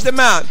milk touched the reingetropft.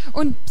 mouth.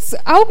 Und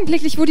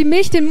augenblicklich, wo die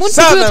Milch den Mund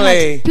berührt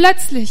Suddenly. hat,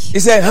 plötzlich He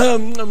said,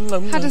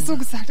 hat es so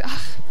gesagt, ach,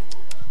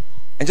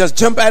 and just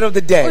jump out of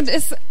the und bed.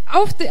 ist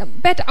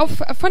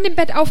von dem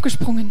Bett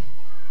aufgesprungen.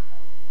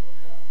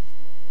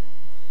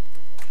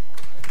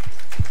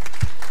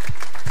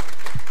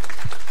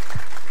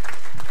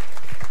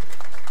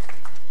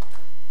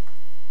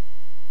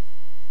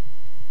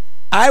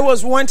 I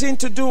was wanting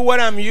to do what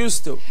I'm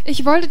used to.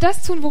 Ich wollte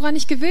das tun, woran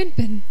ich gewöhnt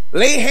bin.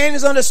 Lay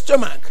hands on the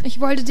stomach.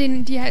 Ich wollte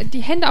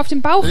die Hände auf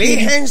den Bauch Lay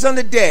legen, hands on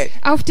the dead.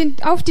 auf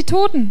die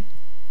Toten,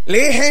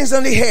 Lay hands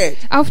on the head.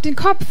 auf den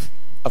Kopf.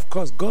 Of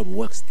course, God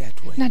works that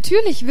way.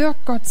 Natürlich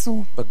wirkt Gott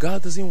so, But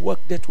God doesn't work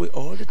that way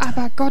all the time.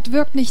 aber Gott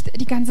wirkt nicht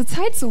die ganze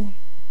Zeit so.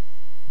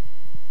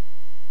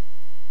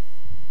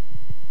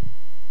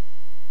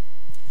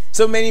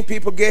 So many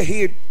people get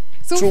healed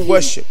through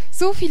worship.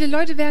 So viele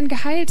Leute werden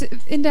geheilt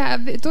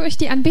durch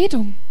die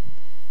Anbetung.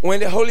 When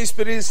the Holy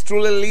Spirit is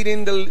truly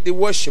leading the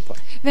worshiper.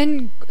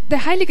 Wenn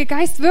der Heilige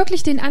Geist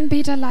wirklich den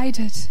Anbeter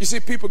leitet, You see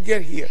people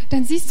get healed.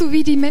 dann siehst du,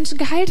 wie die Menschen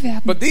geheilt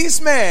werden. But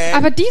this man,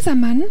 Aber dieser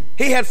Mann,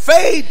 he had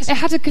faith er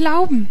hatte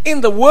Glauben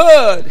in the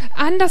word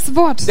an das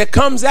Wort, that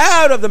comes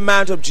out of the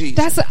mouth of Jesus.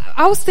 das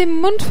aus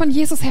dem Mund von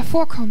Jesus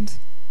hervorkommt.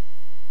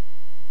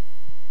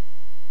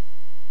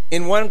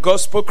 In one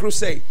gospel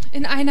crusade,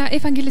 in einer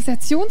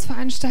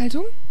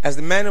Evangelisationsveranstaltung, as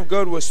the man of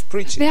God was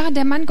preaching während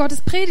der Mann Gottes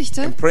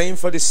predigte and praying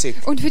for the sick,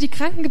 und für die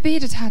Kranken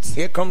gebetet hat,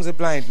 here comes a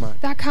blind man,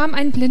 da kam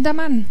ein blinder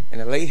Mann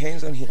and I lay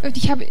hands on him und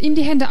ich habe ihm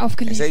die Hände and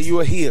aufgelegt say, "You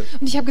are healed.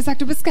 und ich habe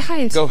gesagt, du bist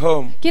geheilt. Go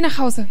home." Geh nach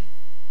Hause.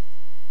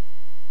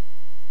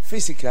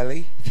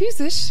 Physically,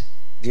 Physisch,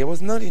 there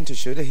was nothing to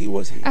show that he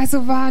was healed.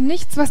 also war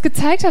nichts, was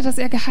gezeigt hat, dass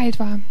er geheilt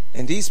war.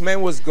 And this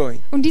man was going.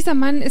 Und dieser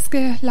Mann ist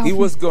He gelaufen.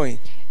 was going.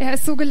 Er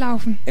ist so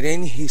gelaufen. And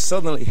then he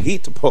suddenly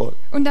hit a pole.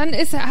 Und dann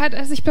hat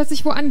er sich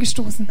plötzlich wo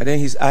angestoßen. And then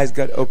his eyes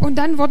got open Und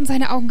dann wurden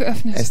seine Augen and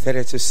geöffnet.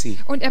 started to see.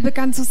 Und er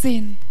begann zu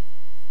sehen.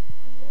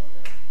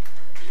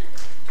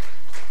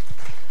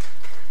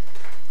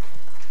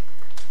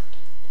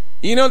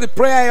 You know the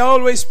prayer I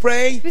always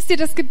pray? Wisst ihr,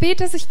 das Gebet,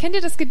 kennt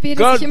ihr das Gebet,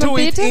 das God, ich immer do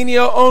it bete? in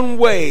your own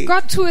way,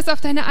 Gott, tu es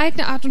auf deine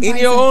eigene Art und in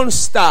your Weise. own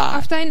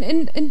style.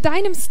 In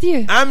deinem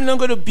Stil. I'm not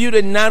going to build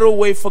a narrow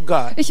way for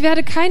God. Ich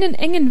werde keinen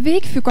engen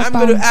Weg für Gott I'm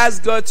going to bauen.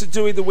 ask God to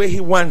do it the way He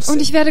wants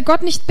Und ich it. werde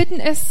Gott nicht bitten,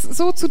 es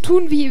so zu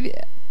tun, wie...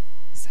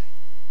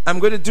 I'm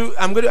going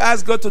to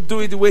ask God to do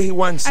it the way He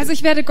wants Also it.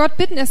 ich werde Gott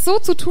bitten, es so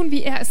zu tun,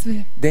 wie er es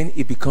will. Then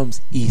it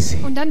becomes easy.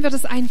 Und dann wird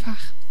es einfach.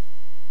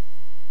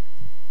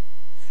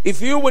 If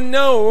you would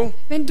know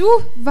Wenn du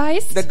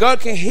weißt, that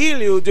God can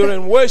heal you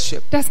during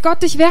worship, dass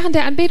Gott dich während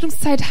der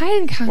Anbetungszeit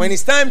heilen kann, when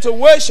it's time to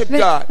worship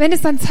God, wenn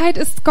es dann Zeit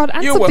ist, Gott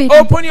you will anzubeten,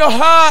 open your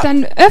heart,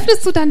 dann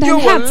öffnest du dann you dein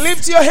will Herz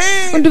lift your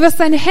und hand du wirst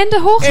deine Hände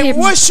and hochheben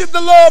worship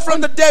the Lord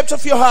from the depths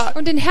of your heart.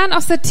 und den Herrn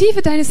aus der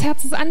Tiefe deines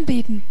Herzens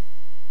anbeten.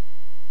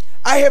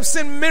 I have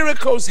seen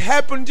miracles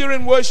happen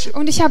during worship.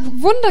 Und ich habe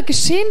Wunder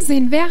geschehen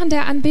sehen während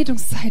der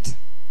Anbetungszeit.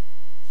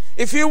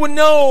 If you would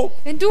know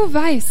Wenn du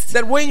weißt,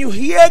 that when you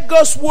hear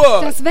God's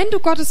word, dass wenn du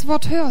Gottes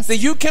Wort hörst, that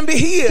you can be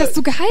dass healed,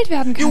 du geheilt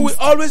werden you will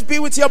kannst, always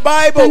be with your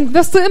Bible. dann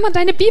wirst du immer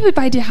deine Bibel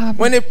bei dir haben.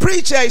 When a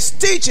preacher is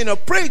teaching or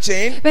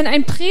preaching, Wenn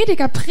ein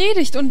Prediger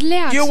predigt und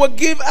lehrt, you will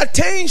give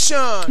attention.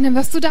 dann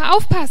wirst du da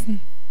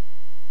aufpassen.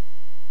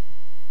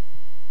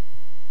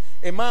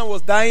 A man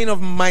was dying of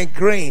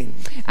migraine,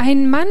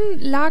 Ein Mann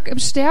lag im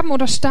Sterben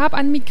oder starb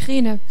an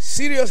Migräne,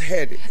 serious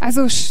headache.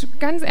 also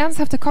ganz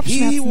ernsthafte He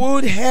Kopfschmerzen.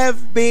 would have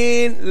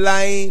been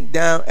lying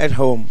down at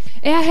home.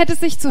 Er hätte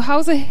sich zu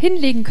Hause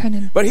hinlegen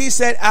können. But he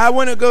said, I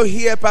want to go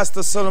hear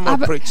Pastor Solomon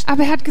preach.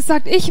 Aber er hat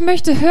gesagt, ich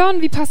möchte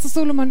hören, wie Pastor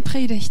Solomon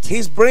predigt.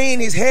 His brain,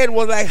 his head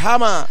was like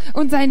hammer.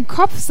 Und sein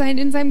Kopf,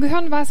 in seinem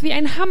Gehirn war es wie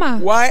ein Hammer.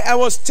 While I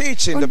was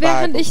teaching the Und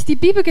während Bible, ich die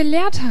Bibel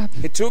gelehrt habe,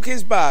 he took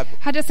his Bible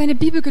hat er seine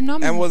Bibel and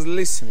genommen was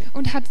listening.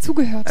 und hat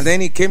zugehört. And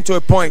then he came to a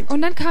point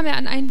Und dann kam er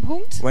an einen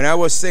Punkt, when I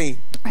was saying,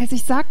 als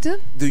ich sagte,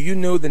 do you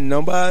know the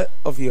number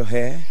of your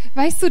hair?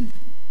 weißt du,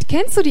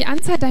 kennst du die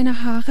Anzahl deiner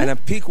And Haare? I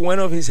picked one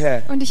of his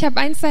hair. Und ich habe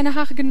eins seiner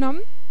Haare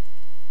genommen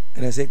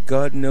And I said,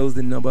 God knows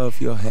the number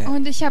of your hair.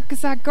 und ich habe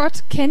gesagt,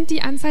 Gott kennt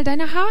die Anzahl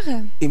deiner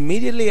Haare.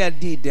 Immediately I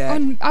did that,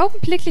 Und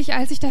augenblicklich,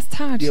 als ich das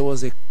tat, there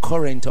was a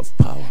current of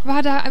power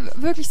war da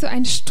wirklich so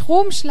ein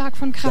Stromschlag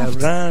von that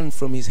Kraft, ran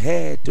from his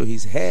head to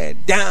his head,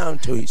 down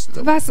to his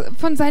toe. was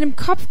von seinem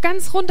Kopf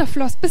ganz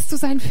runterfloss bis zu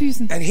seinen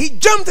Füßen. And he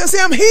jumped and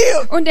said, I'm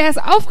healed. Und er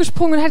ist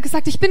aufgesprungen und hat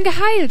gesagt, ich bin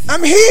geheilt.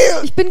 I'm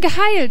healed. Ich bin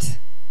geheilt.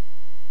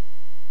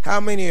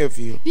 How many of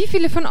you Wie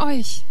viele von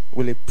euch,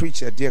 will a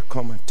preacher dare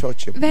come and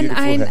touch your wenn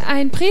beautiful hair?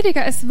 ein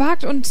Prediger es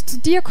wagt und zu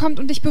dir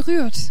kommt und dich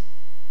berührt?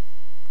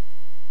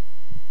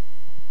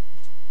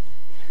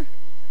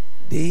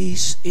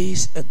 This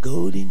is a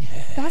golden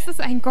hair. Das ist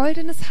ein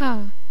goldenes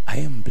Haar,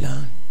 I am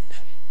blonde.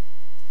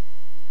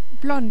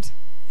 blond.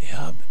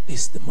 Yeah,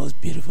 this is the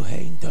most beautiful hair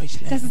in Das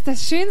Deutschland. ist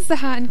das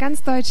schönste Haar in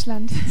ganz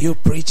Deutschland. You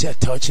preacher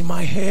touching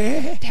my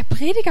hair? Der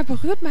Prediger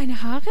berührt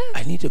meine Haare?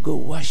 I need to go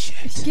wash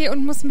Ich it. gehe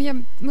und muss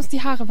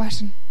die Haare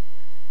waschen.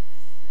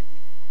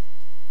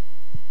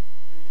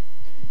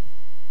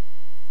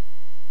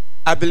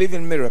 I believe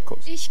in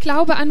miracles. Ich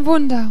glaube an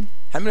Wunder.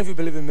 How many of you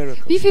believe in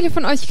miracles? Wie viele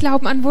von euch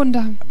glauben an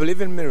Wunder? I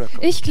believe in miracles.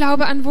 Ich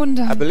glaube an I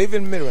Wunder. believe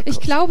in miracles. Ich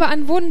glaube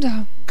an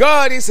Wunder.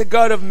 God is a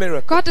God of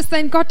miracles. Gott ist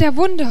ein Gott der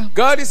Wunder.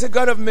 God is a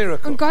God of Und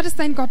miracles. Gott ist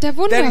ein Gott der That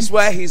Wunder. is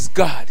why He's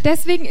God.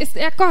 Deswegen ist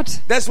er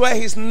Gott. That's why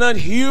He's not Und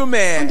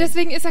human.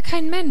 deswegen ist er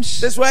kein Mensch.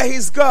 That's why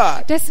He's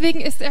God.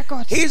 Deswegen ist er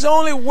Gott. He's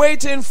only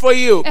waiting for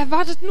you Er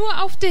wartet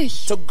nur auf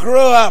dich, to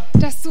grow up,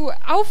 dass du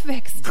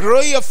aufwächst,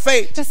 grow your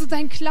faith, dass du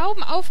deinen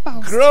Glauben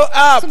aufbaust, grow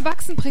up, zum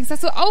Wachsen bringst,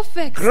 dass du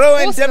aufwächst, grow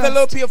and groß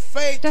develop wirst, your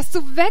faith, dass du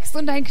wächst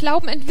und deinen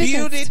Glauben build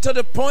entwickelst. it to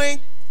the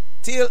point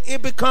till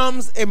it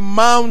becomes a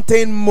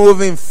mountain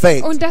moving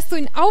faith. Und dass du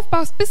ihn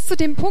aufbaust bis zu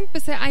dem Punkt,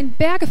 bis er ein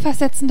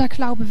bergeversetzender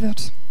Glaube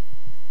wird.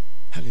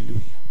 Hallelujah.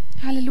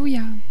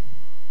 Halleluja.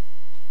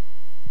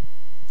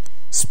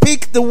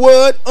 Speak the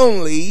word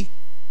only,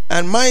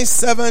 and my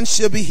servant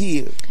shall be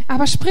healed.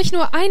 Aber sprich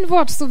nur ein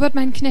Wort, so wird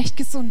mein Knecht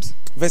gesund.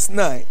 Verse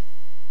 9.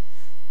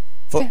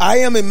 For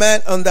I am a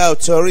man under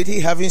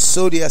authority, having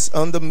soldiers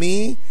under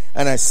me,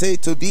 and I say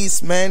to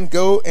this man,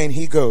 go, and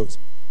he goes,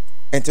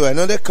 and to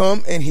another,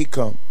 come, and he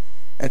come,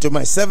 and to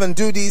my servant,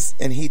 do this,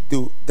 and he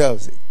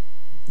does it.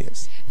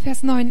 Yes.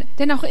 Vers 9.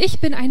 Denn auch ich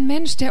bin ein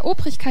Mensch der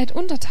Obrigkeit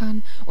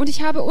untertan, und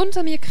ich habe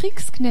unter mir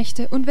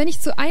Kriegsknechte, und wenn ich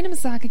zu einem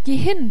sage, geh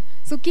hin,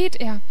 so geht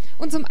er,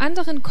 und zum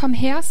anderen, komm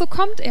her, so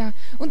kommt er,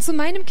 und zu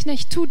meinem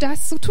Knecht, tu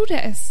das, so tut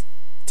er es.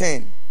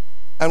 10.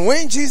 And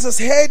when Jesus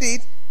heard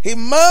it, he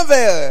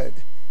marveled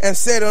and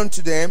said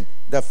unto them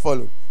that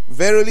followed,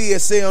 Verily I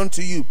say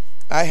unto you,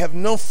 I have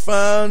not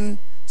found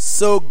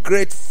so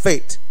great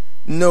faith,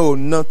 no,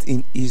 not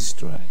in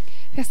Israel.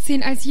 Vers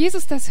 10. Als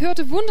Jesus das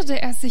hörte,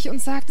 wunderte er sich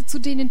und sagte zu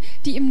denen,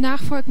 die ihm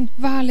nachfolgten,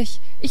 wahrlich,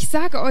 ich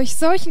sage euch,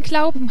 solchen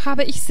Glauben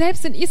habe ich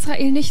selbst in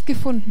Israel nicht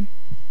gefunden.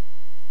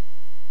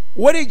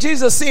 What did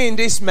Jesus see in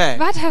this man?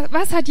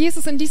 Was hat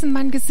Jesus in diesem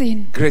Mann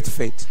gesehen? Great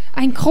faith.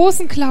 Einen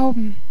großen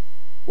Glauben.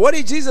 What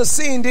did Jesus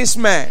see in this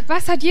man?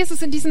 Was hat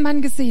Jesus in diesem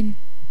Mann gesehen?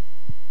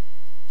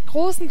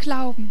 Großen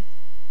Glauben.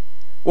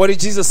 What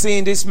did Jesus see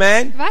in this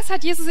man? Was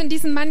hat Jesus in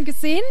diesem Mann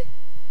gesehen?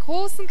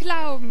 Großen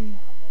Glauben.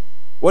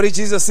 What did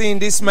Jesus see in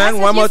this Was man?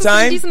 hat One more Jesus in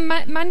time. diesem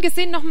Mann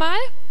gesehen? Nochmal?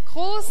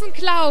 Großen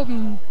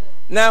Glauben.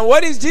 Now,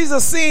 what is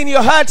Jesus seeing in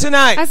your heart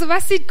tonight? Also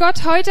was sieht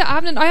Gott heute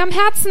Abend in eurem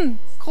Herzen?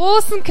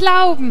 Großen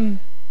Glauben.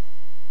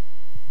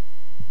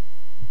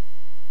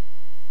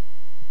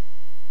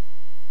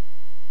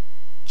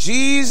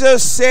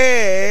 Jesus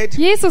said,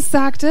 Jesus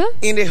sagte,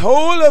 in the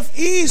whole of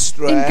in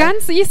Israel,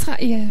 ganz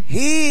Israel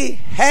he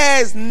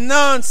has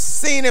not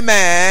seen a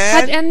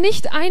hat man er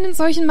nicht einen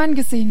solchen Mann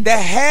gesehen,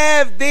 that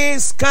have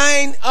this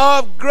kind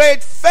of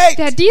great faith.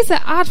 der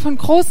diese Art von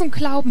großem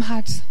Glauben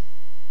hat.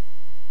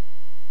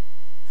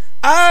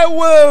 I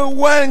will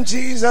want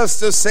Jesus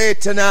to say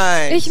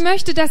tonight, Ich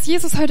möchte, dass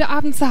Jesus heute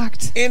Abend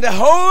sagt, in the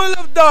whole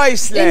of in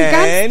ganz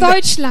Deutschland,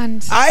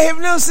 Deutschland I have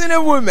not seen a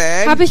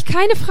woman, habe ich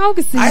keine Frau I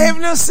have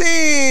gesehen, not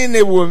seen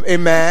a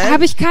man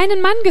habe ich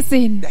keinen Mann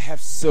gesehen, that have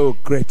so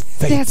great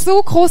der faith.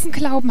 so großen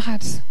Glauben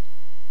hat.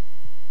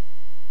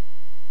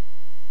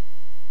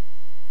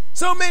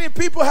 So many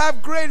people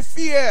have great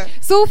fear.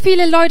 So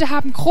viele Leute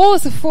haben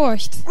große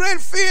Furcht,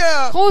 Great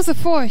fear. große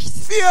Furcht,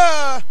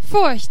 Fear.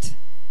 Furcht,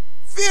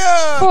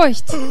 Fear.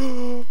 Furcht,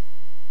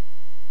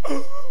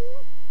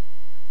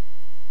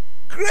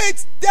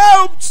 Great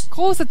doubt.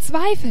 große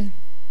Zweifel.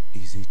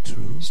 Is it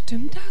true?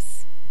 Stimmt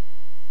das?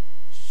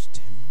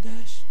 Stimmt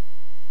das?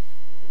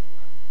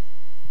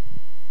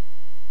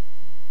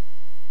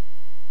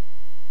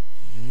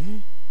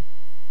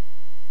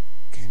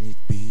 Can it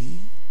be?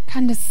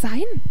 Kann das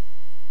sein?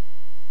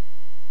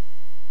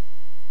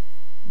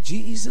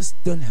 Jesus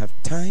don't have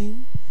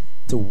time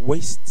to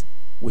waste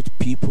with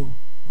people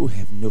who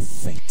have no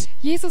faith.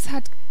 Jesus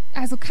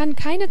kann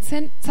keine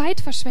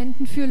Zeit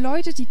verschwenden für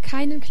Leute, die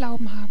keinen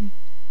Glauben haben.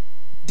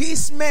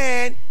 This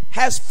man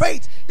has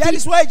faith. That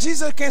is why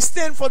Jesus can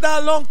stand for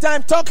that long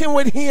time talking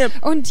with him.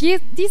 Und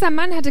dieser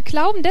Mann hatte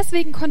Glauben,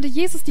 deswegen konnte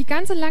Jesus die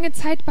ganze lange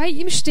Zeit bei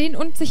ihm stehen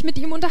und sich mit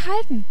ihm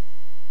unterhalten.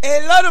 A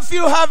lot of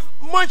you have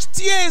much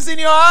tears in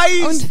your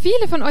Und eyes.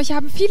 viele von euch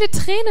haben viele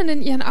Tränen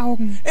in ihren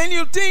Augen. And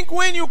you think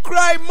when you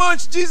cry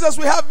much, Jesus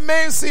will have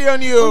mercy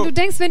on Und du you.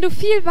 denkst, wenn du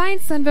viel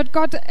weinst, dann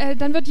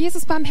wird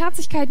Jesus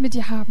Barmherzigkeit mit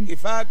dir haben.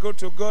 If I go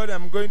to God,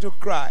 I'm going to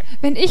cry.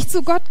 Wenn ich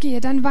zu Gott gehe,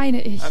 dann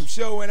weine ich. I'm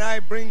sure when I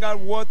bring out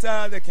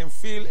water that can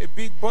fill a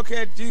big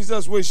bucket,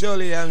 Jesus will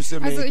surely answer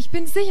me. Also ich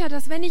bin sicher,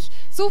 dass wenn ich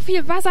so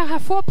viel Wasser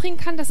hervorbringen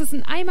kann, dass es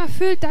einen Eimer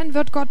füllt, dann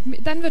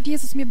wird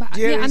Jesus mir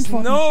There is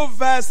antworten. no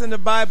verse in the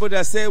Bible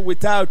that says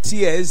without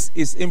tears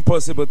it's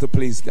impossible to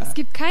please Es God.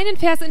 gibt keinen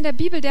Vers in der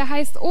Bibel, der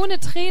heißt, ohne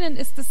Tränen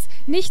ist es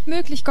nicht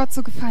möglich, Gott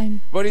zu gefallen.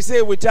 But he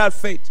said without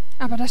faith.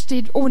 Aber da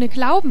steht, ohne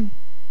Glauben.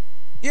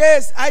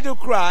 Yes, I do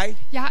cry.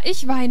 Ja,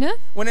 ich weine,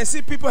 When I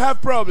see people have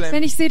wenn problems,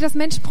 ich sehe, dass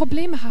Menschen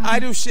Probleme I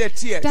haben. do shed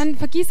tears. Dann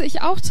vergieße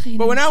ich auch But when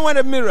Tränen. I want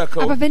a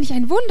miracle, Aber wenn ich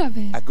ein Wunder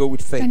will, I go with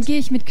dann faith. gehe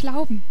ich mit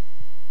Glauben.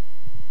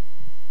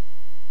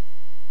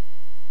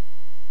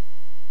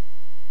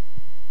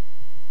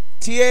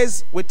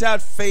 Tears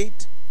without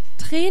faith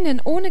Tränen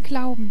ohne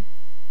Glauben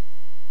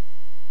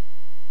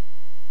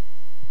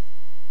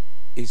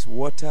is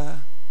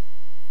water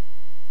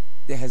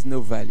that has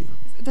no value.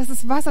 das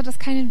ist Wasser, das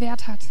keinen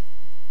Wert hat.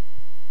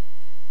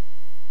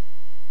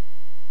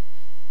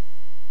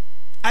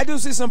 I do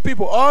see some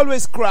people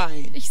always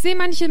crying. Ich sehe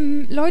manche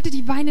Leute,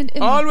 die weinen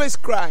immer.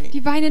 Always crying.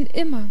 Die weinen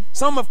immer.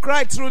 Some have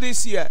cried through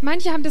this year.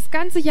 Manche haben das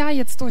ganze Jahr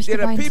jetzt There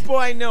are durchgeweint. people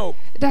I know.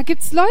 Da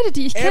gibt's Leute,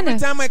 die ich Every kenne.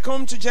 time I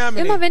come to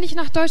Germany, Immer wenn ich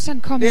nach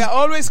Deutschland they komme, are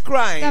always da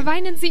crying.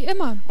 weinen sie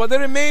immer. But they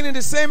remain in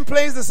the same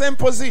place, the same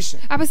position.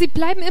 Aber sie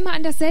bleiben immer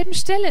an derselben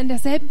Stelle, in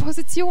derselben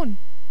Position.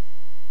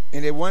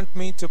 And they want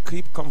me to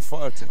keep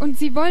comforting. Und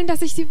sie wollen,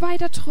 dass ich sie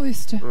weiter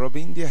tröste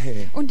Rubbing their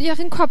hair. und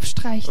ihren Kopf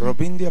streichle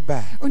Rubbing their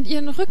back. und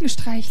ihren Rücken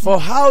streichle.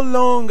 For how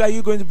long are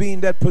you going to be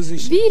in that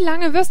position? Wie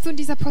lange wirst du in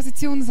dieser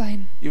Position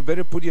sein? You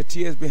better put your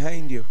tears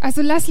behind you.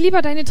 Also lass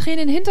lieber deine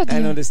Tränen hinter And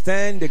dir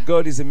understand that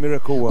God is a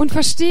miracle und worker.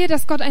 verstehe,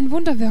 dass Gott ein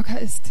Wunderwirker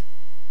ist.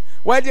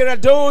 While there are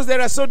those that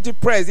are so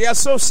depressed, they are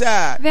so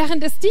sad,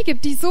 Während es die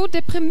gibt, die so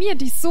deprimiert,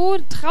 die so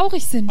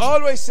traurig sind.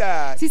 always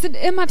sad, Sie sind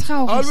immer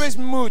traurig. always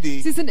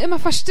moody, Sie sind immer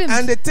verstimmt.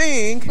 and they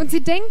think Und sie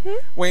denken,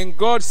 when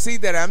God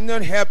sees that I'm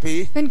not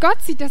happy, wenn Gott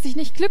sieht, dass ich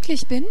nicht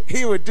glücklich bin,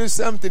 He will do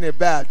something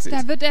about it.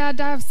 da wird er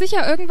da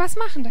sicher irgendwas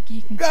machen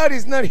dagegen. God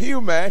is not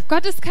human.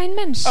 Gott ist kein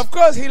Mensch. Of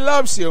course, He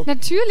loves you.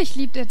 Natürlich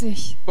liebt er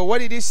dich. But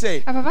what did He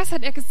say? Aber was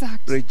hat er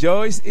gesagt?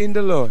 Rejoice in the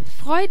Lord.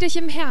 Freu dich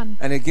im Herrn.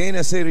 And again,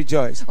 I say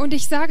rejoice. Und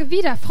ich sage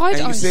wieder, freut And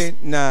you euch. say,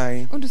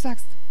 nein. Und du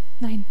sagst,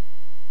 nein.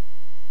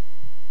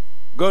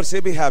 God say,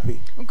 be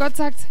happy. Und Gott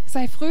sagt,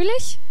 sei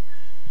fröhlich?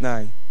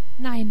 Nein.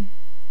 Nein.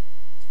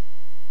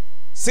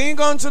 Sing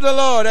unto the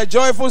Lord a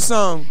joyful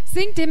song.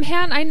 Singt dem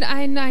Herrn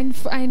ein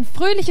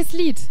fröhliches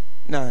Lied?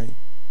 Nein.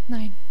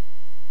 Nein.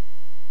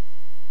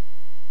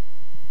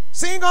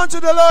 Sing unto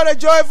the Lord a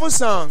joyful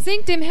song.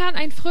 Singt dem Herrn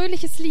ein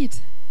fröhliches Lied.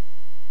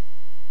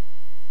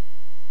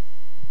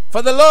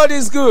 For the Lord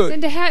is good.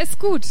 Denn der Herr ist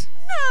gut.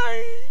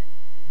 Nein.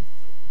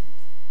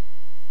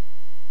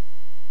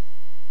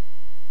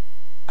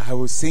 I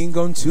will sing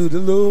unto the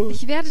Lord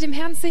Ich werde dem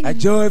Herrn a singen.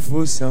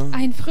 joyful song.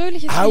 Ein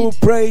fröhliches I will Lied.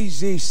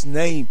 praise His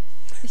name.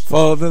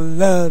 For the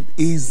Lord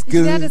is Ich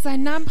werde good.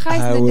 seinen Namen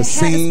preisen, I denn will der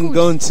Herr ist sing gut.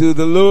 unto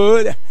the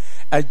Lord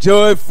a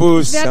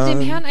joyful Ich werde dem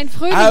song. Herrn ein I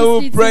fröhliches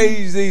will Lied singen.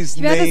 praise His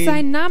Ich werde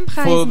seinen name. Namen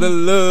For the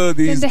preisen, Lord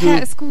denn is der Herr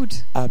good. ist gut.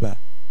 Aber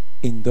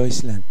in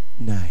Deutschland,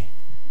 nein.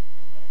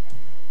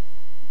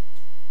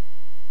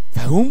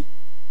 Warum?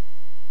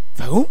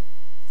 Warum?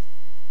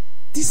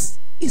 This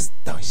is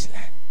Deutschland.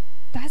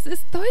 Das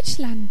ist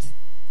Deutschland.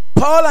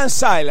 Paul and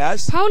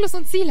Silas Paulus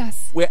und Silas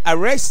were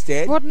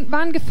arrested,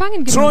 waren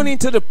gefangen thrown genommen,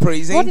 into the wurden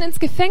prison, ins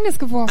Gefängnis and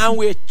geworfen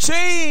were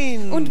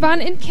chained. und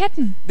waren in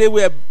Ketten. They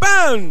were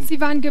bound. Sie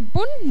waren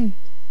gebunden.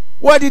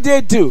 What did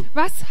they do?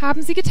 Was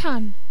haben sie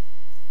getan?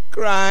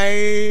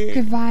 Crying.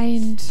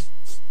 Geweint.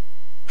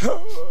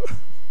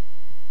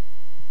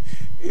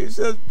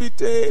 Jesus,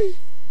 bitte.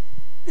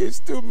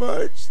 It's too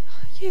much.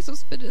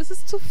 Jesus, bitte, es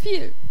ist zu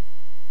viel.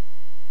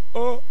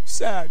 Oh,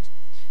 sad.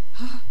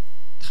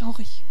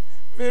 Traurig.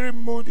 Very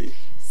moody.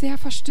 Sehr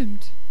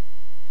verstimmt.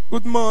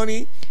 Good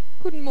morning.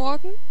 Guten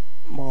Morgen.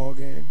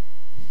 Morgen.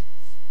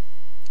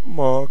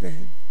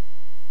 Morgen.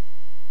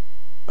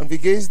 Und wie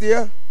geht's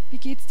dir? Wie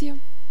geht's dir?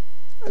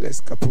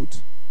 Alles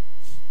kaputt.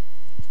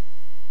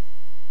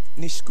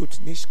 Nicht gut,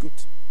 nicht gut.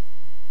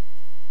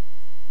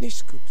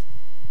 Nicht gut.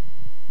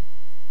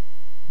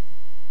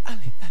 Alle,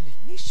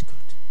 nicht gut.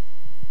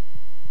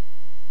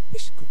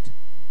 Nicht gut.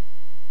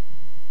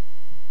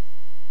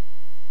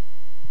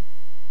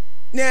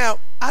 Now,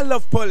 I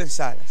love Paul and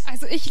Silas.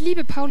 Also ich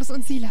liebe Paulus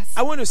und Silas.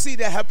 I want to see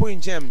that happen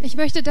in Germany. Ich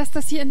möchte, dass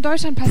das hier in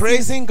Deutschland passiert.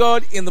 Praising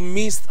God in the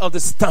midst of the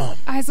storm.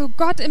 Also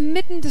Gott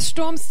inmitten des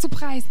Sturms zu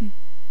preisen.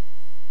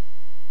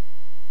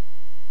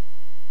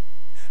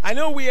 I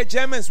know we are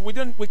Germans.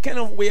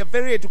 We are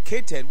very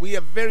educated. We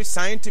are very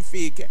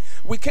scientific.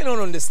 We cannot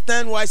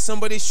understand why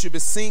somebody should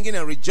be singing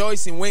and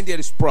rejoicing when there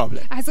is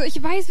problem. Also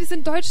ich weiß, wir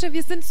sind Deutsche,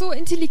 wir sind so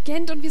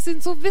intelligent und wir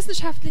sind so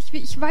wissenschaftlich.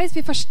 Ich weiß,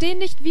 wir verstehen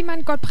nicht, wie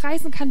man Gott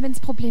preisen kann, wenn es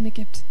Probleme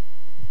gibt.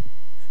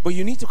 But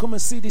you need to come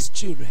and see these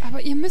children. Aber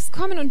ihr müsst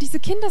kommen und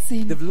diese Kinder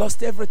sehen. They've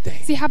lost everything.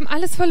 Sie haben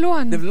alles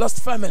verloren. They've lost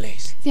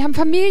families. Sie haben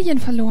Familien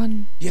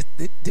verloren. Yet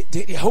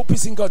their hope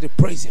is in God. They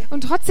praise Him.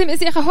 Und trotzdem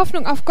ist ihre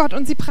Hoffnung auf Gott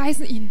und sie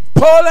preisen ihn.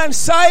 Paul and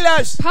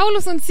Silas,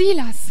 Paulus und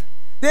Silas,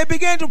 they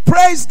began to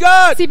praise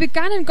God. sie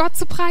begannen Gott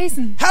zu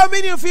preisen. How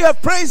many of you have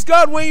praised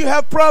God when you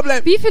have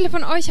problems? Wie viele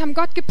von euch haben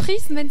Gott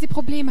gepriesen, wenn sie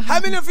Probleme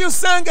How many haben? of you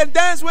sang and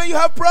danced when you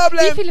have Wie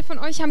problems? viele von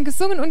euch haben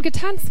gesungen und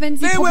getanzt, wenn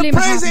sie They were Probleme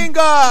praising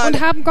haben? God. Und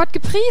haben Gott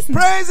gepriesen.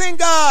 Praising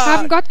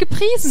Haben God. Gott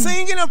gepriesen.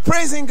 Singing and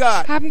praising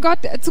God. Haben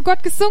zu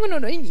Gott gesungen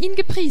und ihn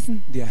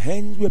gepriesen. Their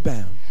hands were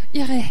bound.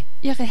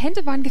 Ihre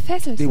Hände waren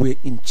gefesselt. They were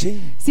in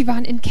chains. Sie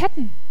waren in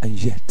Ketten.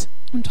 And yet,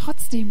 Und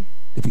trotzdem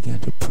they began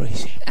to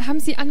praise Him. haben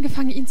sie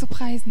angefangen, ihn zu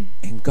preisen.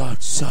 And God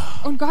saw.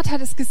 Und Gott hat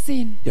es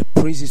gesehen. Their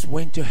praises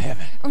went to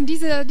heaven. Und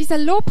dieser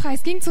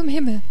Lobpreis ging zum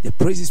Himmel. Their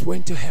praises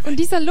went to heaven. Und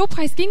dieser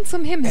Lobpreis ging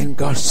zum Himmel. And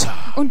God saw.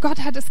 Und Gott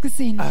hat es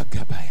gesehen.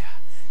 Agabaya.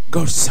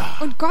 God saw.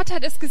 Und Gott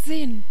hat es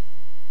gesehen.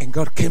 And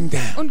God came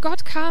down Und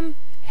Gott kam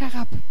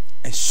herab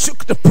and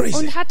shook the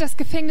prison und hat das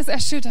Gefängnis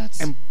erschüttert.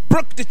 and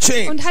broke the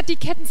chains Und hat die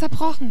Ketten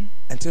zerbrochen.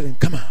 and told them,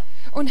 come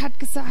on, Und hat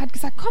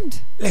gesagt,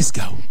 kommt, let's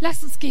go.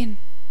 lasst uns gehen.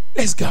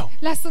 Let's go.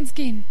 Lasst uns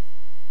gehen.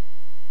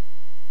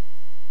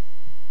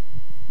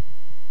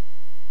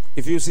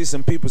 If you see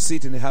some people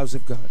sit in the house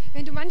of God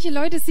Wenn du manche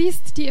Leute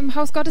siehst, die im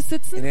Haus Gottes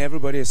and sitzen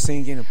everybody is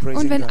singing and praising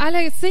und wenn God,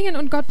 alle singen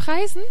und Gott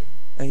preisen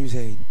and you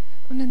say,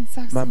 und dann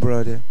sagst my du,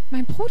 brother,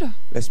 mein Bruder,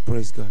 let's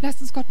praise God.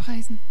 lasst uns Gott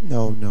preisen.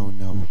 No, no,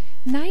 no.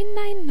 Nein,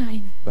 nein,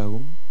 nein.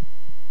 Warum?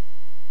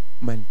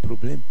 Mein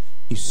Problem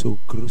ist so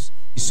groß,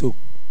 ist so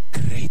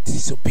great,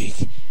 ist so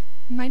big.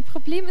 Mein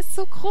Problem ist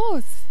so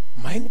groß.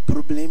 Mein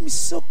Problem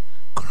ist so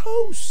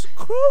groß.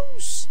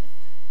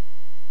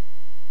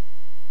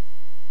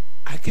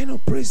 I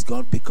cannot praise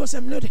God because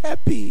I'm not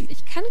happy.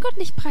 Ich kann Gott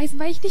nicht preisen,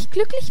 weil ich nicht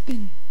glücklich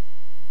bin.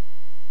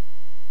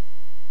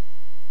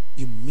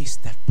 You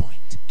missed that point.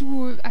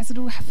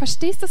 du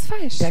verstehst es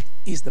falsch. That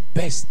is the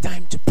best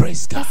time to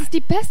praise God. Das ist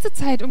die beste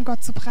Zeit, um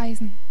Gott zu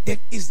preisen. That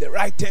is the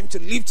right time to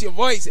lift your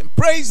voice and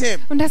praise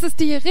Him. Und das ist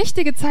die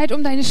richtige Zeit,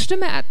 um deine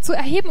Stimme zu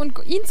erheben und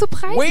ihn zu When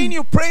preisen.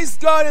 you praise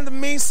God in the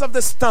midst of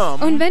the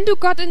storm, Und wenn du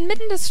Gott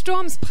inmitten des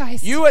Sturms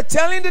preist, you are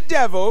telling the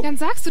devil, dann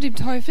sagst du dem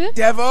Teufel,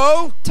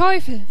 devil,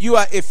 Teufel, you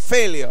are a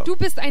failure. du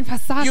bist ein You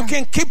Versager.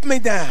 can keep me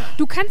down.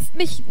 Du kannst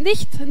mich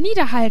nicht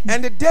niederhalten.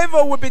 And the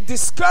devil will be Und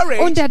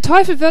discouraged der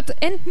Teufel wird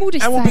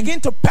entmutigt and will sein.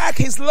 begin to pack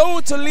his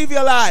load to live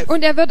your life.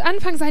 Und er wird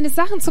anfangen, seine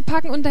Sachen zu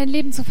packen und dein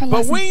Leben zu But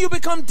verlassen. when you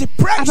become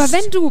depressed Aber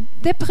wenn du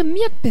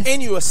deprimiert bist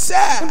and you are und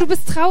sad, du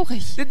bist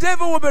traurig, the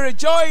devil will be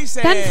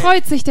rejoicing dann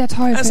freut sich der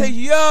and say, Teufel.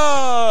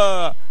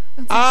 yeah,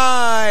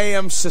 I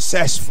am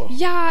successful.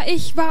 Ja,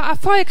 ich war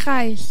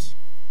erfolgreich.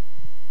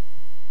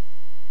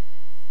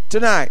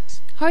 Tonight,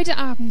 Heute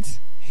Abend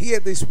hear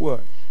this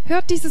word.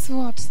 hört dieses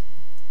Wort.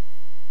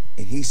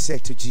 And he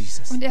said to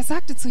Jesus, Und er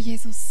sagte zu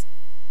Jesus,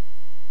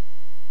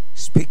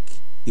 speak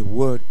the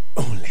word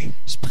only.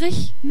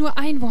 sprich nur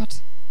ein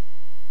Wort.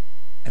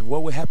 And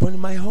what will happen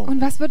in my home? Und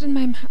was wird in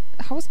meinem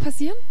Haus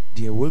passieren?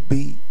 There will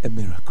be a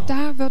miracle.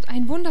 Da wird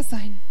ein Wunder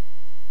sein.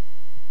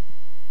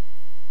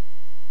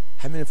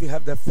 How many of you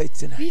have that faith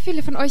tonight? Wie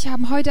viele von euch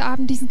haben heute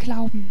Abend diesen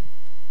Glauben?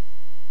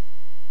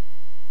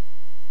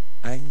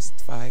 1,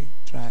 2,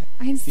 3,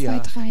 1, 2,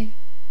 3.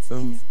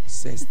 5,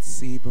 6,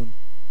 7,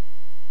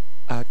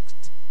 8,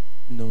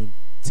 9,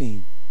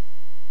 10,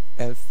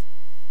 11.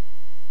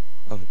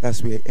 Oh,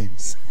 that's where it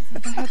ends.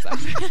 Da hört's auf.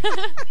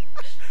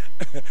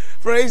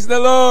 Praise the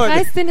Lord.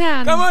 Preist den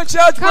Herrn. Come on,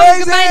 church, Komm,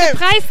 praise Gemeinde, Him.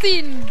 preist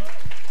ihn.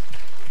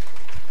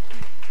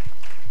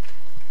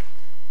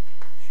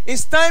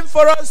 It's time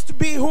for us to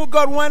be who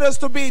God wants us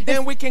to be.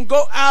 Then we can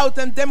go out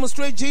and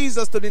demonstrate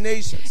Jesus to the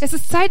nations. Es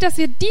ist Zeit, dass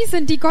wir die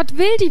sind, die Gott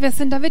will, die wir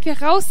sind, damit wir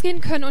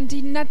rausgehen können und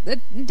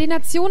den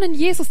Nationen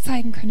Jesus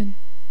zeigen können.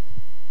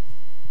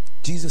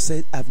 Jesus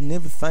said, I've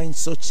never found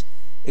such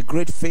a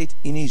great faith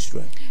in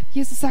Israel.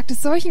 Jesus sagte,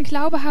 solchen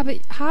Glaube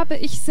habe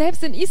ich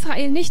selbst in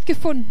Israel nicht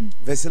gefunden.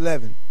 Verse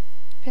 11.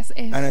 Vers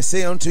 11. And I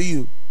say unto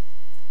you,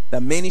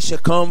 that many shall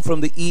come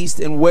from the east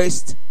and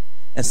west,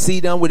 and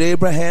sit down with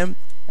Abraham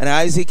and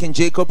Isaac and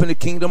Jacob in the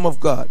kingdom of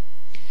God.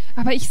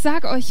 Aber ich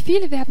sage euch,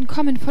 viele werden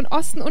kommen von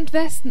Osten und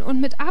Westen und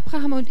mit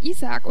Abraham und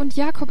Isaak und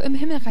Jakob im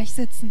Himmelreich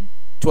sitzen.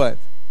 12.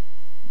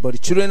 But the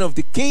children of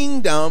the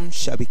kingdom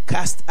shall be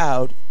cast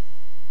out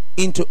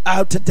into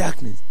outer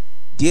darkness.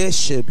 There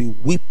shall be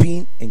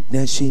weeping and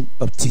gnashing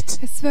of teeth.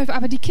 Vers 12.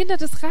 Aber die Kinder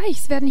des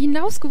Reichs werden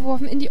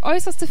hinausgeworfen in die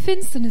äußerste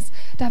Finsternis.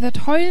 Da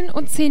wird Heulen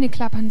und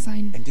Zähneklappern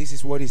sein. And this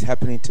is what is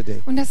happening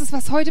today. Und das ist,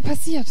 was heute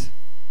passiert.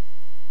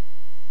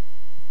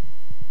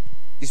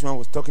 This one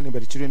was talking about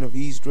the children of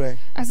Israel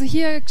Also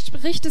hier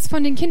spricht es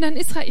von den Kindern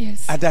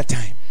Israels at that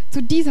time.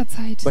 zu dieser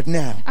Zeit. But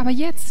now, Aber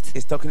jetzt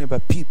it's talking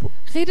about people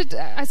redet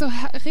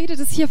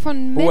es hier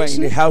von who are in the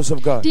Menschen, house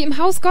of God. die im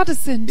Haus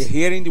Gottes sind. They're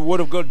hearing the word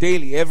of God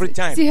daily, every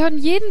time. Sie hören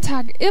jeden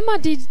Tag immer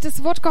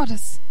das Wort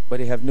Gottes, But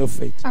they have no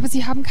faith. aber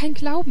sie haben keinen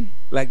Glauben.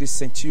 Like the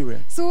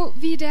centurion. So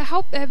wie der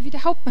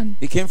Hauptmann.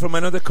 He came from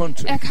another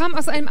country. Er kam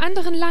aus einem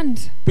anderen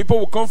Land. People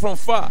will come from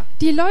far.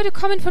 Die Leute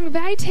kommen von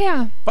weit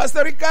her.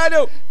 Pastor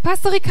Ricardo,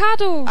 Pastor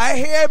Ricardo,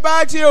 I hear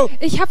about you.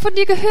 ich habe von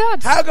dir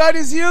gehört, How God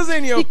is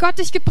using wie you. Gott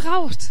dich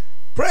gebraucht.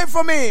 Pray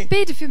for me.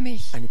 Bete für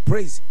mich. And he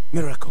prays,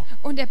 miracle.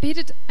 Und er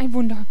betet ein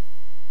Wunder.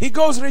 He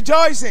goes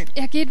rejoicing.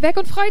 Er geht weg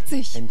und freut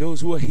sich. And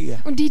those who are here,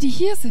 Und die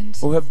hier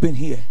sind, who have been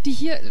here, die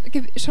hier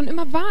schon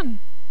immer waren,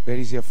 where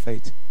is your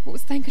faith? wo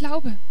ist dein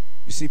Glaube?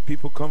 You see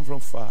people come from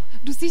far.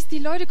 Du siehst, die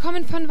Leute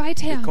kommen von weit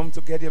They her. come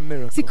to get their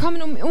miracle. Sie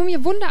kommen, um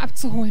ihr Wunder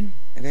abzuholen.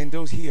 And then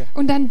those here,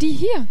 Und dann die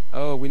hier.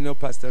 oh, we know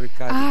Pastor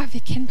Ricardo. Ah,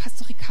 wir kennen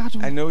Pastor Ricardo.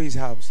 I know his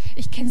house.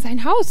 Ich kenne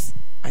sein Haus.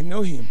 I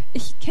know him.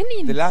 Ich kenne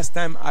The ihn. last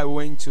time I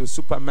went to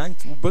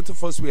supermarket, both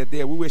of us were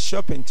there. We were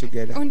shopping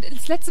together. Und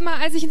das letzte Mal,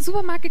 als ich in den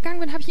Supermarkt gegangen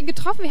bin, habe ich ihn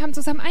getroffen. Wir haben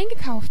zusammen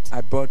eingekauft.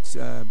 I bought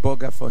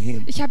burger for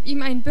him Ich habe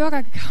ihm einen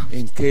Burger gekauft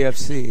in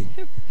KFC.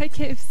 bei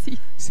KFC.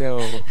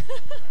 So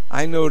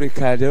I know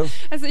Ricardo.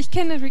 Also ich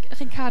kenne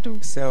Ricardo.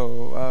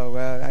 So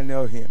well, I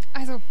know him.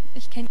 Also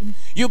ich kenne ihn.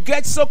 You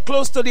get so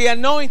close to the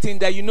anointing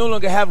that you no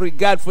longer have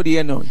regard for the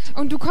anointing.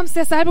 Und du kommst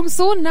der Salbung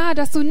so nah,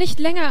 dass du nicht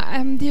länger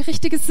die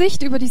richtige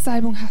Sicht über die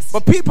Salbung hast.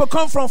 But people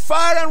come from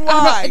far and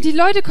Aber wide. die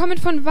Leute kommen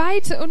von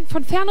weit und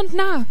von fern und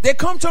nah. They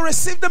come to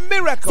receive the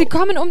miracle. Sie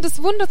kommen, um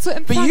das Wunder zu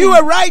But you empfangen.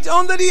 are right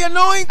under the Aber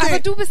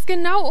anointing. du bist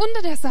genau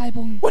unter der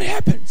Salbung. What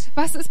happens?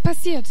 Was ist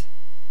passiert?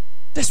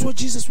 That's what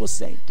Jesus was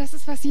saying. Das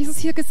ist, was Jesus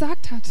hier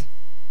gesagt hat.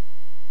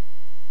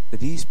 That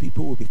these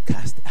people will be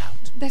cast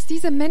out Dass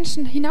diese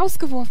Menschen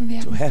hinausgeworfen to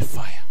werden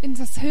hellfire in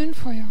das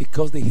Höllenfeuer.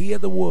 because they hear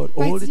the word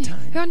all Weil the sie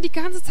time, hören die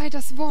ganze Zeit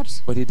das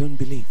Wort, but they don't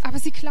believe. aber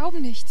sie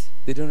glauben nicht.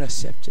 They don't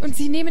accept it. Und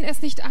sie nehmen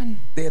es nicht an.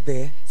 They're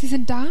there. Sie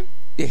sind da,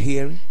 They're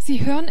hearing.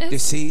 sie hören They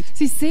es, see it,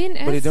 sie sehen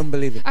but they es, don't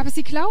believe it. aber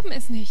sie glauben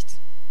es nicht.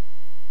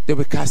 They'll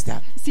be cast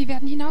out Sie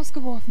werden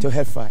hinausgeworfen to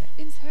hellfire.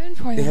 ins They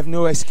Höllenfeuer. have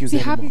no excuse Sie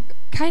anymore. haben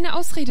keine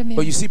Ausrede mehr.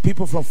 But you see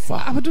people from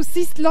far. Aber du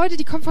siehst Leute,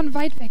 die kommen von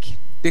weit weg.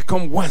 They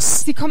come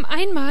once. Sie kommen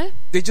einmal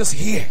They just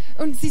hear.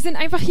 und sie sind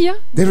einfach hier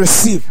They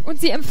receive.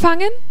 und sie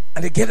empfangen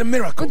And they get a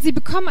miracle. und sie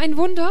bekommen ein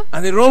Wunder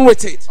And they run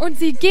with it. und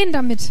sie gehen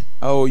damit.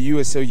 Oh, you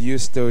are so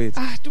used to it.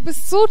 Ach, du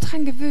bist so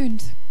dran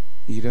gewöhnt.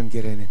 You don't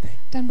get anything.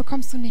 Dann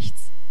bekommst du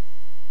nichts.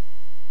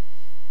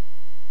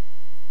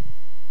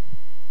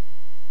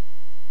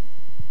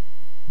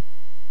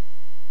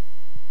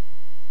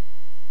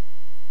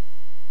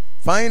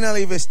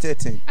 Finally, verse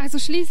 13. Also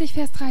schließlich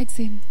Vers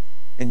 13.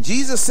 And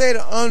Jesus said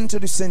unto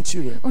the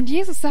centurion, Und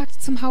Jesus sagte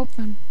zum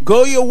Hauptmann,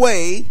 Go your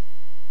way,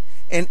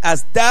 and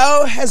as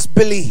thou hast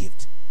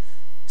believed,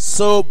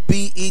 so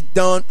be it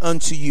done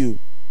unto you.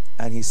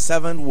 And his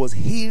servant was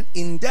healed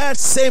in that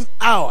same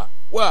hour.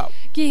 Wow.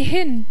 geh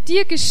hin,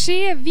 dir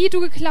geschehe, wie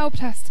du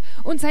geglaubt hast.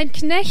 Und sein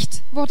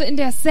Knecht wurde in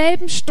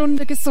derselben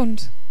Stunde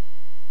gesund.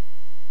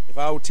 If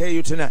I will tell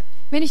you tonight,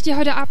 Wenn ich dir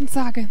heute Abend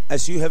sage,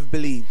 as you have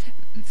believed,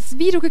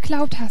 wie du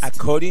geglaubt hast,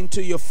 according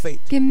to your faith,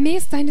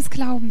 gemäß deines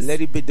Glaubens, let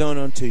it be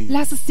done unto you.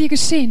 lass es dir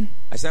geschehen.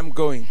 As I'm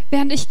going,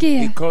 Während ich he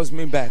gehe, calls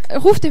me back.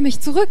 ruft er mich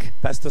zurück.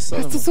 Pastor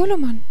Solomon, Pastor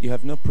Solomon, you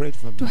have not prayed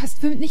for me. du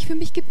hast nicht für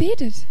mich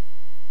gebetet.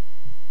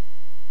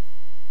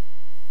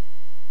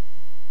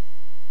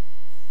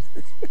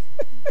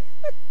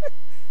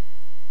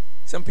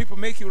 Some people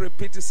make you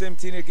repeat the same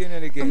thing again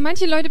and Und again.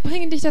 manche Leute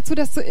bringen dich dazu,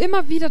 dass du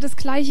immer wieder das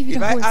Gleiche If I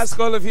wiederholst. ask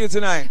all of you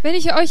tonight, Wenn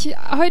ich euch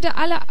heute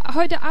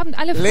Abend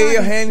alle lay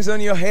your frage, hands on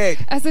your head,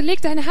 also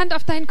leg deine Hand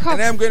auf deinen Kopf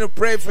and I'm going to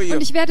pray for you.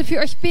 und ich werde für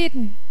euch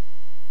beten.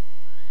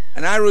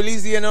 And I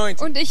release the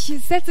anointing Und ich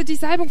setze die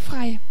Salbung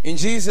frei. in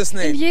Jesus' In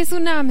name. Jesu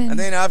And Namen.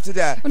 then after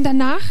that, Und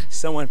danach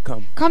someone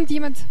come. kommt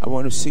jemand, I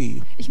want to see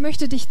you. ich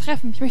möchte dich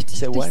treffen, ich möchte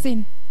Say dich what?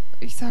 sehen.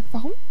 Ich sage,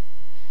 warum?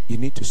 You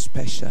need to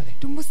specially,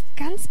 Du musst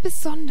ganz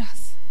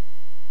besonders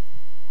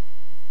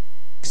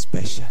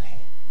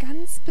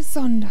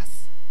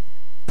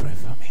pray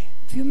for me.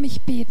 für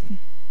mich beten.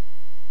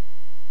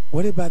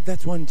 What about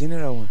that one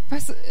general one?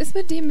 Was ist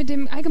mit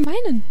dem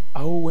Allgemeinen?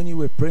 Oh, when you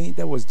were praying,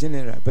 that was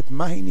general, but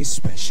mine is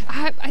special.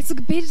 Als du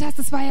gebetet hast,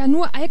 das war ja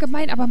nur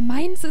allgemein, aber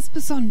meins ist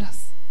besonders.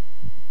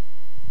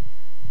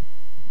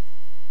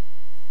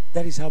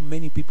 That is how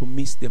many people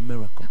miss their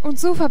miracle. Und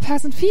so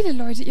verpassen viele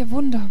Leute ihr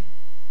Wunder.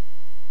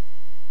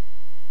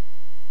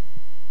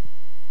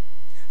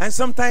 And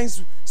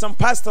sometimes some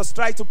pastors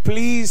try to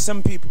please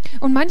some people.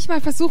 Und manchmal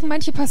versuchen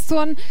manche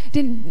Pastoren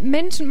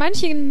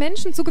manchen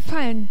Menschen zu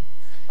gefallen.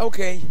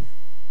 Okay,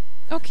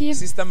 Okay,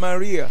 Sister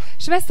Maria,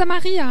 Schwester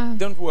Maria,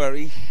 don't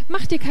worry.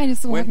 mach dir keine When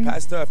Sorgen.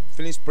 Pastor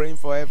finished praying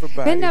for Wenn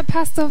everybody, der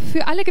Pastor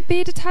für alle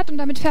gebetet hat und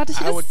damit fertig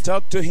I would ist,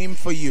 talk to him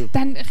for you.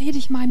 dann rede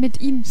ich mal mit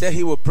ihm. Say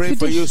he will pray Für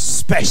for dich. you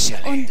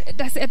specially. Und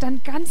dass er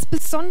dann ganz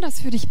besonders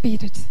für dich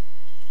betet.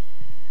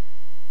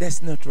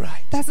 That's not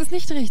right. Das ist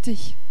nicht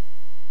richtig.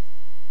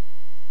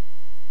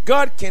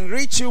 God can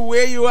reach you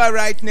where you are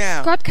right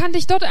now. Gott kann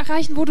dich dort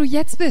erreichen, wo du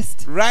jetzt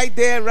bist. Right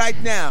there, right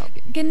now.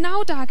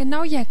 Genau da,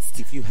 genau jetzt.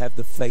 If you have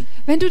the faith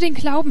Wenn du den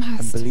Glauben and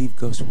hast believe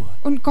God's word.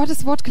 und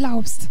Gottes Wort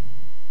glaubst.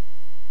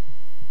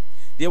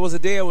 There was a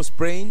day I was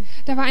praying.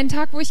 Da war ein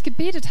Tag, wo ich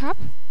gebetet habe.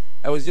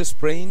 I was just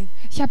praying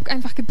Ich habe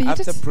einfach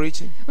gebetet. after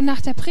preaching. Und nach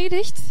der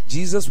Predigt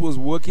Jesus was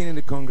working in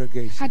the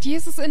congregation. hat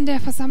Jesus in der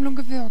Versammlung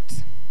gewirkt.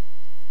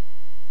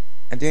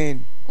 And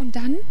then Und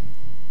dann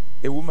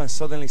a woman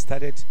suddenly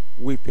started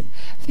weeping.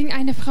 fing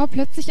eine Frau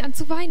plötzlich an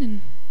zu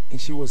weinen. And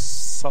she was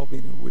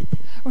sobbing and weeping.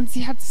 Und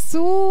sie hat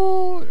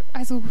so,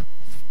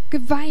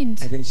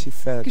 geweint, And then she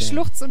fell down.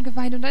 geschluchzt und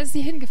geweint. Und dann ist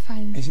sie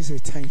hingefallen. And she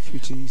said, thank you,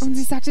 Und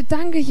sie Jesus. sagte,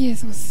 danke,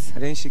 Jesus.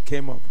 And then she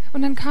came up.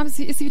 Und dann ist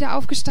sie wieder He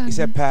aufgestanden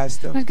said, und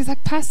Pastor, hat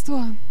gesagt,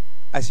 Pastor,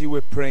 as you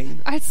were praying,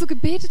 als du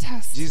gebetet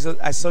hast, I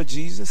saw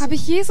Jesus habe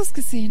ich Jesus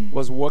gesehen.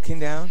 was walking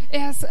down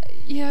Er ist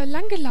ihr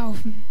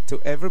langgelaufen, to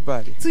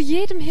everybody zu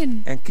jedem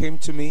hin. and came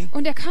to me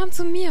Und er kam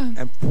zu mir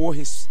and poured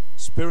his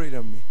spirit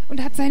on me.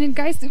 und hat seinen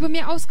Geist über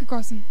mir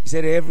ausgegossen. He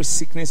said every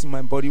sickness in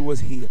my body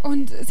was healed.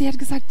 Und sie hat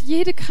gesagt,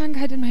 jede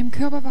Krankheit in meinem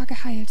Körper war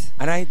geheilt.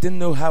 And I didn't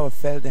know how I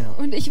fell down.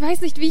 Und ich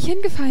weiß nicht, wie ich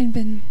hingefallen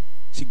bin.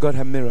 She got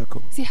her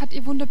miracle. Sie hat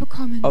ihr Wunder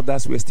bekommen.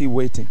 Others were still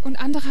waiting Und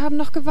andere haben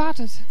noch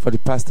gewartet, for the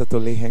pastor to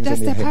lay hands dass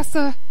on der their head.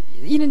 Pastor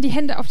ihnen die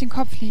Hände auf den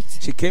Kopf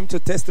legt. She came to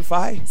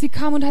testify. Sie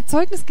kam und hat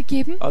Zeugnis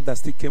gegeben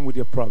Others still came with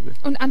their problem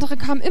und andere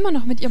kamen immer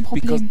noch mit ihrem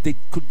because Problem. they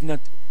could not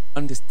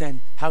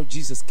understand how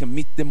Jesus can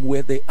meet them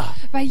where they are.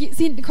 Weil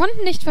sie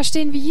konnten nicht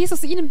verstehen, wie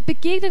Jesus ihnen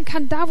begegnen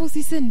kann, da wo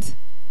sie sind.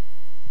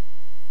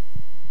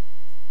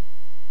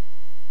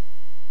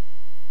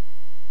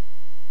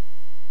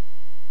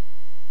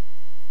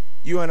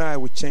 You and I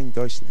will change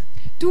Deutschland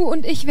Du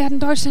und ich werden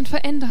Deutschland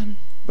verändern.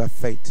 by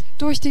faith.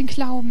 Durch den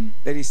Glauben.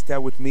 Let it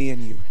start with me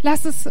and you.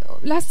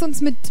 Lasst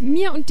uns mit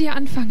mir und dir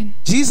anfangen.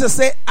 Jesus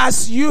said,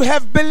 as you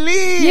have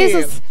believed,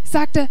 Jesus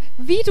sagte,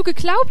 wie du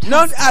geglaubt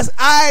not hast. as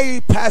I,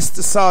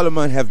 Pastor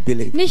Solomon, have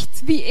believed.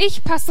 Nicht wie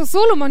ich, Pastor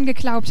Solomon,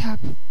 geglaubt habe.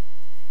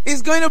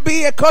 It's going to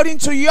be according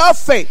to your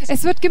faith.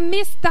 Es wird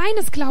gemäß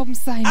deines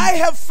Glaubens sein. I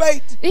have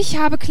faith, Ich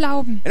habe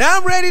Glauben. and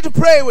I'm ready to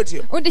pray with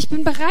you. Und ich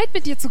bin bereit,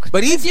 mit dir zu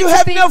But if mit dir you zu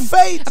have no beten.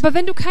 faith, Aber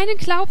wenn du keinen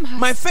Glauben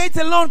my hast, faith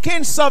alone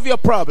can't solve your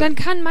problem. dann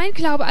kann mein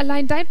Glaube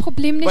allein dein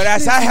Problem nicht But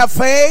as I lösen. have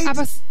faith,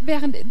 Aber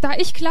da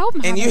ich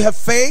Glauben and you habe have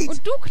faith,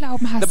 und du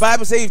Glauben the hast,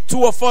 Bible says if 2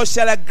 or 4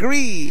 shall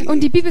agree und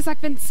die Bibel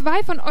sagt, wenn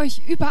 2 von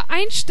euch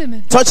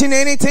übereinstimmen, touching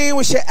anything,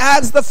 we shall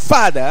ask the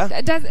Father.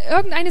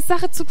 irgendeine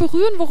Sache zu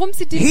berühren, worum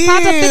sie den He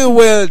Vater bitten,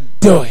 will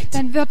do it.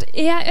 dann wird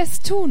er es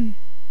tun.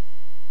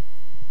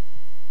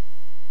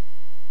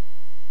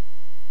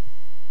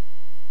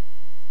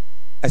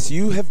 As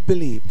you have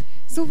believed,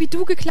 So wie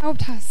du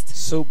geglaubt hast.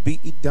 so be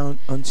it done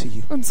unto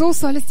you. Und so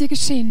soll es dir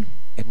geschehen.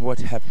 And what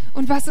happened?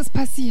 Und was ist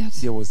passiert?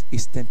 There was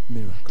instant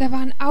miracle. Da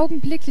waren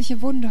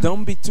augenblickliche Wunder.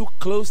 Don't be too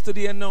close to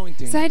the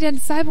anointing Sei der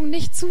Salbung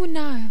nicht zu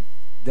nahe,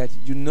 that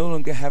you no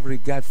longer have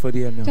regard for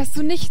the anointing. dass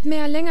du nicht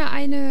mehr länger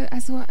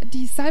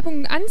die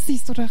Salbung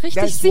ansiehst oder richtig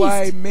That's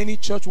why siehst. many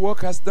church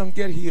workers don't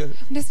get healed.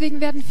 Und deswegen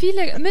werden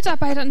viele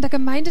Mitarbeiter in der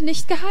Gemeinde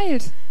nicht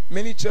geheilt.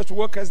 Many church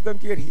workers don't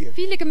get healed.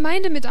 Viele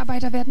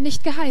Gemeindemitarbeiter werden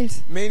nicht geheilt.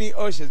 Many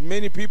ushers,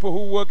 many people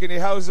who work in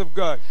the house of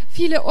God,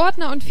 Viele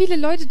Ordner und viele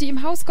Leute, die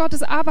im Haus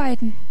Gottes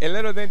arbeiten. a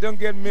lot of them don't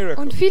get miracles.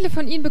 Und viele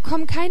von ihnen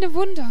bekommen keine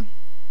Wunder.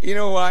 You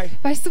know why?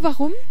 Weißt du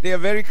warum? They are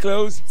very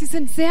close. Sie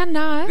sind sehr They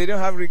nahe. don't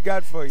have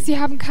regard for you. Sie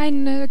haben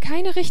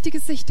keine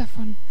richtige Sicht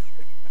davon.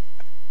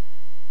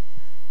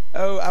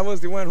 Oh, I was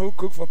the one who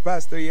cooked for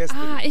pastor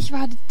yesterday. Ich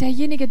war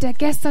derjenige, der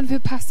gestern für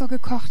Pastor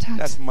gekocht hat.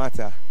 That's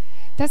Martha.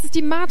 Das ist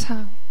die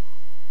Martha.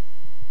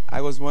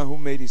 I was the one who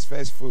made his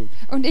first food.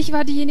 Und ich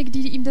war diejenige,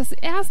 die ihm das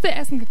erste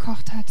Essen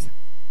gekocht hat.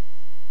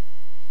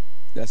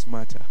 That's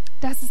Martha.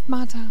 Das ist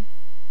Martha.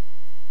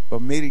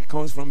 But Mary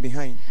comes from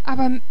behind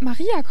Aber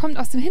Maria kommt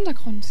aus dem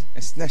Hintergrund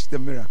and snatched the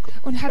miracle.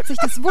 und hat sich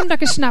das Wunder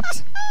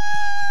geschnappt.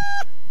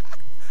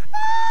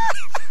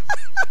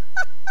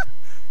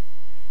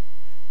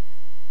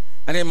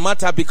 And then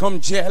Martha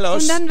becomes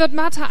jealous. Und dann wird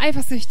Martha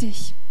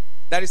eifersüchtig.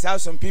 That is how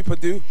some people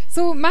do.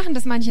 So machen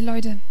das manche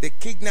Leute. They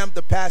kidnap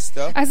the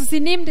pastor Also sie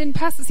nehmen den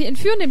Pastor, sie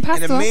entführen den and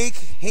they Pastor make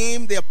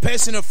him their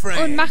personal und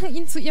friend. machen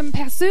ihn zu ihrem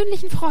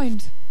persönlichen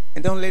Freund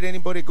And don't let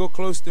anybody go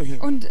close to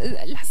him. und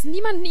lassen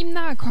niemanden ihm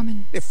nahe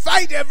kommen. They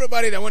fight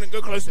everybody that want to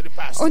go close to the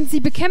pastor. Und sie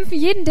bekämpfen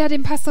jeden, der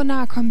dem Pastor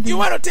nahe kommen You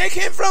will. want to take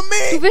him from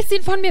Du me? willst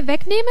ihn von mir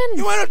wegnehmen?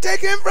 You want to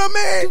take him from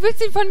Du me?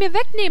 willst ihn von mir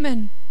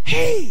wegnehmen?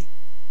 Hey,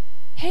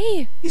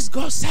 Hey, he's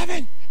God's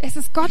servant. es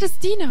ist Gottes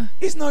Diener.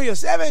 He's not your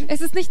servant.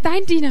 Es ist nicht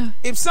dein Diener.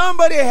 If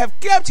somebody have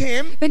kept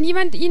him, Wenn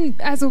jemand ihn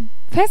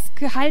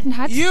festgehalten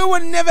hat, you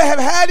would never have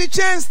had a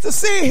chance to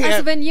see also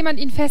him. wenn jemand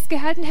ihn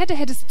festgehalten hätte,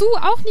 hättest du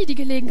auch nie die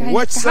Gelegenheit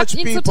Watch gehabt, such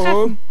ihn zu people.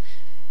 treffen.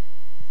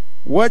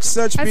 Watch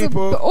such Also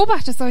people.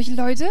 beobachte solche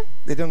Leute,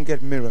 They don't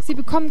get sie miracles.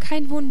 bekommen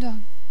kein Wunder.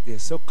 They're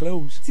so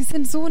close. Sie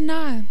sind so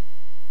nahe.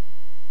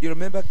 You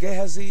remember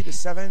Gehazi, the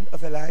servant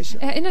of Elisha?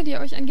 Erinnert ihr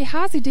euch an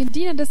Gehasi, den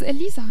Diener des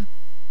Elisa?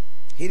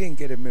 He didn't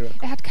get a miracle,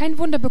 Er hat kein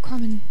Wunder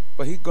bekommen,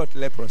 but he got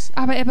leprosy.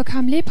 aber er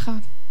bekam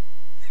Lepra.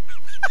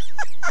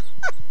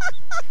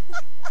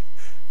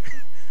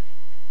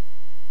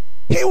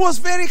 He was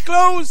very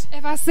close.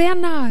 Er war sehr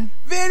nahe.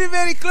 Very,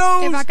 very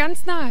Er war close.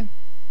 ganz nahe.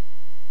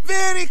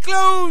 Very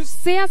close.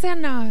 Sehr, sehr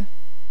nahe.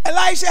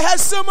 Elisha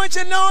has so much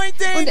Und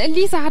anointing.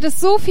 Elisa hatte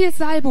so viel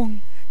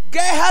Salbung.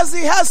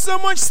 Gehazi has so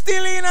much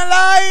stealing and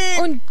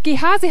lying. Und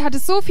Gehasi hatte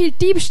so viel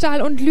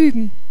Diebstahl und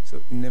Lügen. So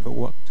it never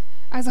worked.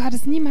 Also hat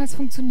es niemals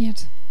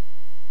funktioniert.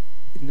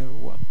 It never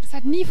worked. Es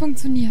hat nie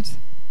funktioniert.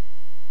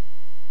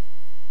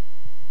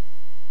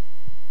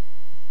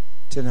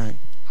 Tonight,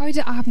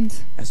 Heute Abend,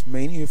 as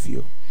many of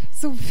you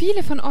so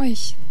viele von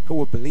euch, who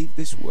will believe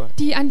this word,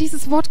 die an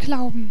dieses Wort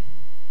glauben,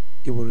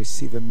 you will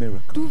receive a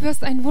miracle du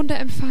wirst ein Wunder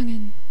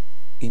empfangen.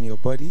 in your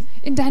body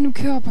In deinem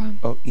Körper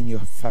or in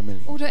your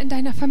family. oder in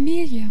deiner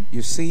Familie.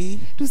 You see,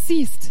 Du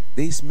siehst,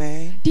 this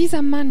man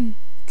dieser Mann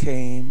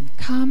came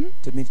kam,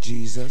 to meet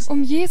Jesus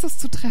um Jesus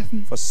zu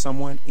treffen. for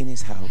someone in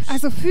his house,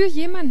 Also für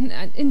jemanden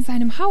in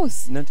seinem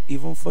Haus, not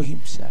even for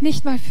himself.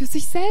 nicht mal für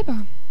sich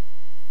selber.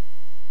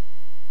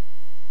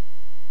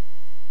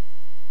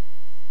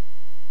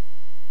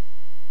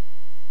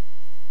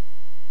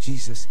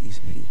 Jesus is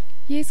here.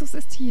 Jesus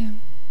ist hier.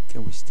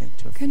 Can we stand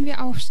to our feet? Können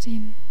wir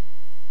aufstehen?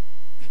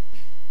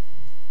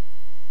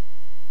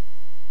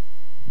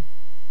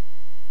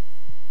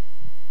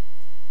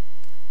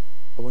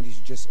 I want you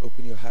to just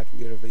open your heart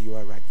wherever you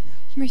are right now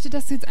Ich möchte,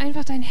 dass du jetzt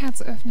einfach dein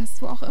Herz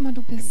öffnest, wo auch immer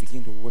du and bist.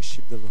 begin to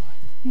worship the Lord.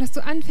 Und dass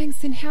du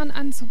anfängst, den Herrn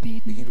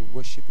anzubeten. Begin to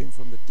worship him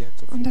from the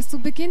depth of Und your dass du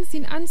heart. beginnst,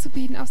 ihn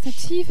anzubeten aus der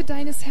Tiefe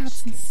deines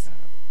Herzens.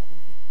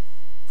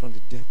 From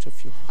the depth of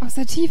your heart. Aus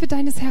der Tiefe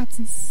deines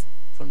Herzens.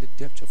 from the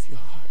depth of your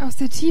heart. Aus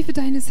der Tiefe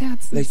deines Let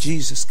Herzens.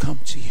 Jesus come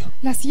to you.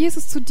 Lass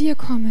Jesus zu dir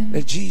kommen.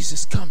 Let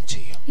Jesus come to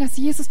you. Lass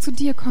Jesus zu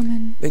dir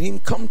kommen. Let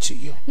him come to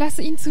you.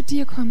 Lasse ihn zu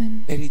dir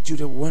kommen. Let him do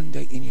the wonder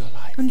in your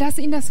life. Und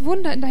lasse ihn das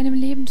Wunder in deinem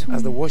Leben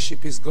As the tun.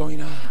 worship is going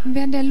on, Und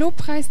während der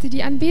Lobpreis,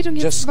 die Anbetung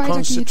jetzt just weitergeht,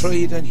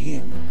 concentrate on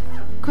him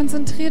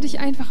konzentriere dich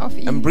einfach auf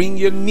and ihn. bring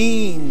your Und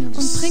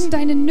needs bring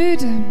deine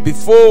Nöte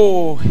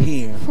before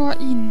him vor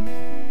ihn.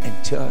 and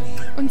tell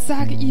him. Und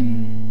sage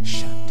ihm,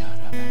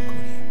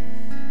 Shantarabakuria.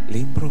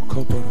 Limbro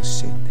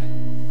koborosenda.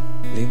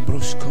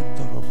 Limbros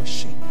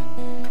kontorobashenda.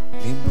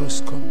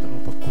 Limbros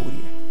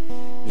kondorobakuria.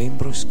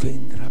 Limbros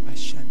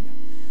kendrabashanda.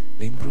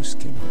 Limbros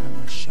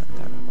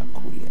kembramashanda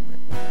rabakuria.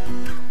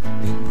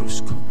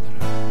 Limbros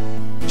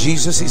kondara.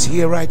 Jesus is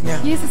here right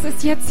now. Jesus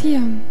ist jetzt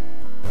hier.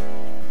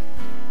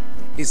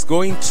 He's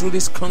going through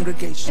this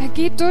congregation. Er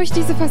geht durch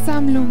diese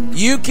Versammlung.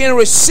 You can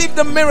receive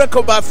the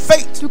miracle by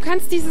faith. Du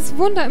kannst dieses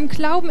Wunder im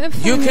Glauben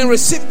You can empfangen.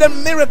 receive the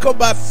miracle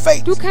by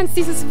faith. Du kannst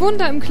dieses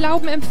Wunder im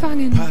Glauben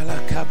empfangen.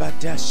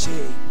 Palakabadashe.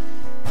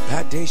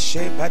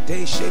 Badeshe,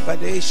 badeshe,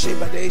 badeshe,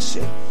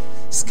 badeshe.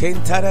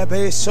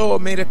 Skentarabeso,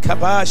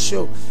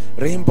 merekabasho.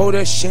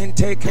 Rimboda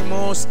shente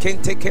kemos,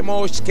 kente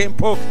kemos,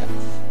 kempoka.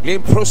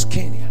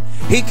 Limproskenia.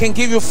 He can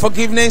give you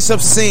forgiveness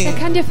of Er sin.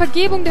 kann dir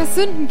Vergebung der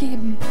Sünden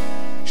geben.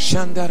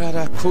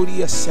 Shandarara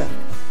Kodiasa.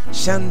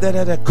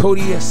 Shandarara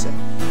Kodiasa.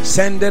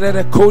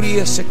 Sandarara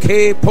Kodiasa.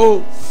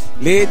 Kepo.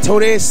 Le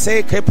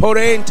torese ke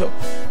porento.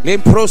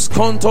 Lempros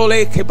conto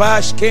le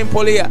kebash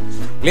kempolia.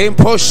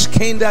 Lempos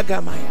kenda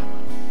gamaya.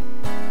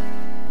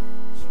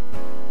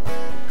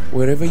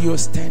 Wherever you are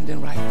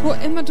standing right now, Wo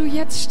immer du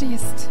jetzt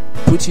stehst,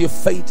 put your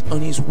faith on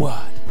His word.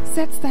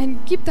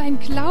 gib deinen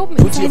Glauben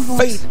in Put your sein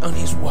Wort. faith on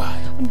His word.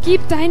 Und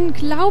gib deinen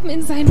Glauben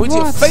in sein Put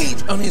your Wort.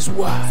 faith on His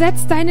word.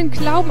 Setz deinen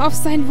Glauben auf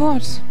sein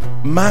Wort.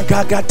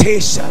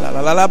 Magagatesha la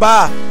la la la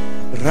ba.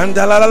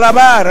 Randa la la la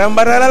ba.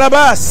 Rambara la la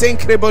ba.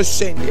 Senkre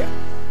boshendia.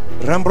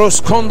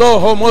 Rambros kondo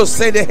homo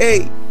se de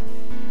hey.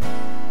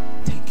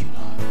 Thank you,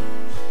 Lord.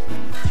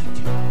 Thank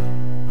you,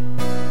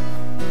 Lord.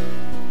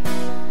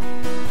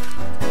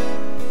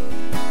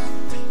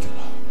 Thank you,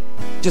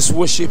 Lord. Just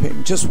worship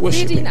Him. Just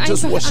worship Bete ihn Him.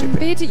 Just einfach worship an. Him.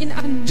 Bete ihn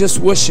an. Just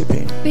worship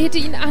Him. Bete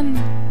ihn an.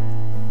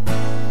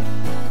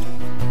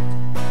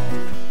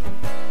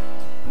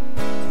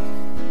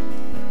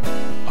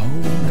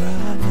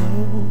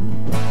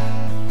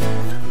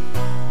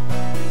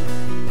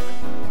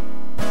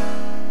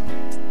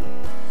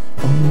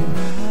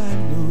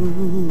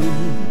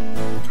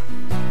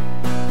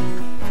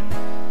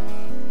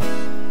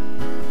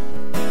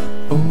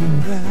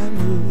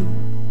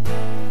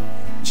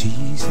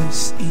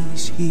 Jesus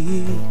is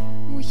here.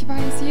 Oh, ich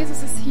weiß,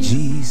 Jesus ist hier.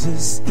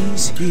 Jesus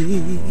is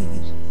here.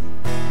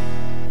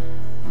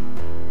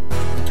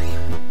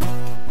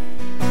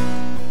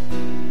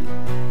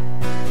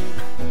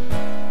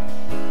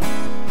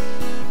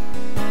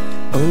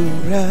 Oh,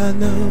 I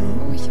know.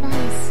 Oh, ich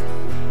weiß.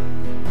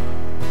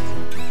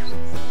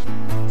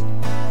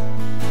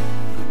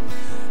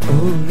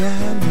 Oh,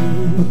 I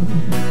know.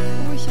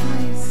 Oh, ich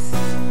weiß.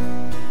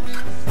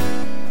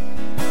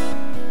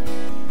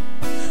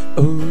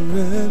 Oh,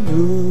 I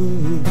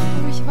know.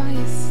 Oh, ich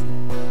weiß.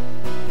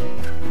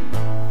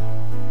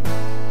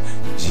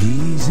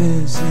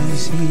 Jesus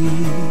is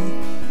here.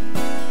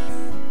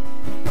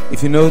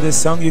 If you know this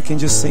song, you can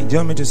just sing. Do you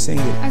want me to sing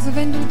it? Also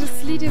wenn du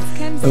das Lied jetzt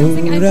kennst, dann Oh,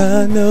 sing I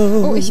einfach.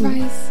 know. Oh, ich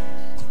weiß.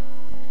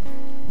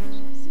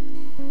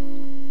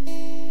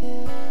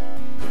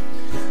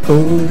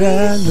 Oh,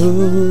 I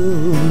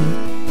know.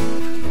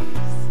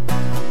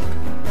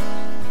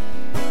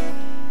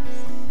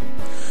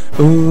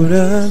 Oh,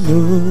 I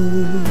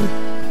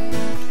know.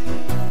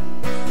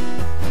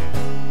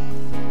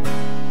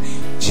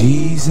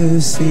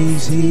 Jesus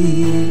is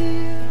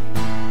here.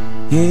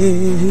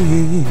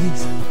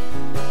 Yes.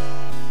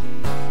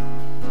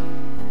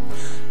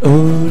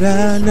 Oh,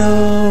 I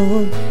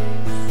know.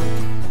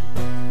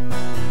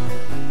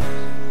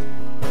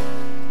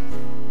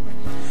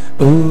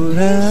 Oh,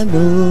 I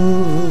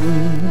know.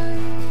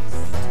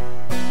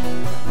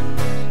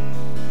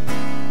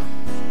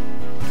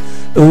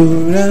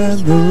 Oh, I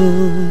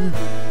know.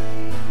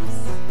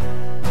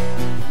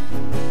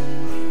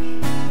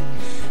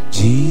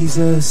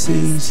 Jesus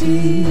is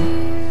here.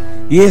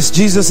 Yes,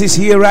 Jesus is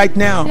here right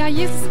now. Ja,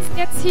 Jesus ist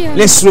jetzt hier.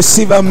 Let's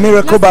receive a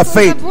miracle by Lass uns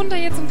faith. unser Wunder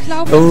jetzt im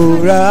Glauben Oh,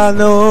 empfangen. I Ich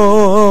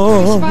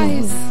know.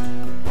 weiß.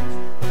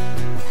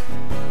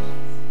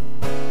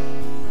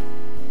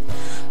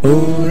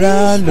 Oh,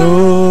 I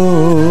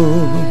know.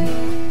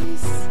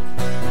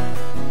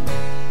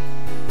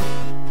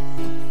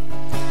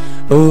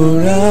 Oh,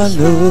 I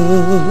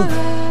know.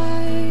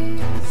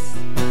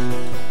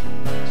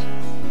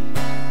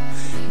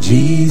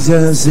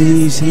 Jesus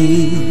is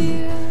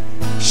here.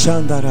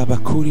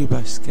 Shandarabakuri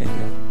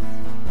baskenya.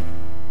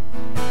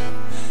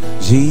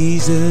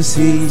 Jesus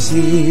is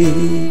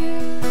here.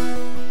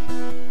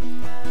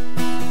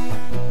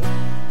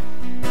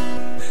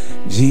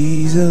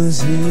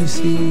 Jesus is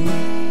here.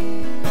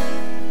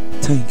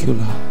 Thank you,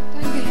 Lord.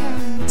 Danke,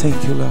 Herr.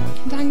 Thank you, Lord.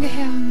 Danke,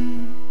 Herr.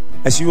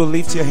 As you will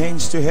lift your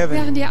hands to heaven,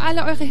 während ihr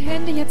alle eure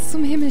Hände jetzt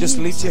zum Himmel just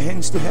hebt. lift your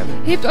hands to heaven.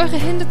 Hebt eure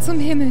Hände zum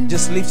Himmel.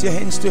 Just lift your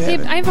hands to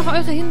Hebt heaven. einfach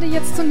eure Hände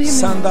jetzt zum Himmel.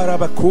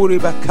 Sandarabakuri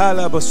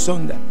bakala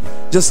basunda.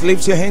 Just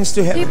lift your hands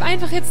to heaven Heb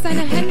einfach jetzt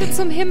deine Hände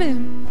zum Himmel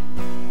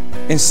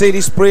and say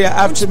this prayer und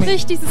after me.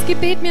 sprich dieses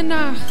Gebet mir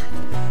nach.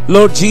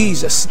 Lord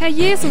Jesus, Herr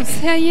Jesus,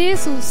 Herr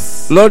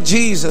Jesus, Lord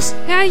Jesus,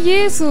 Herr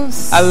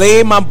Jesus. I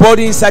lay my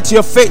burdens at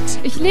your feet.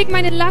 Ich lege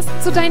meine Lasten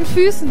zu deinen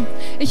Füßen.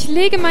 Ich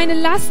lege meine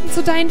Lasten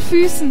zu deinen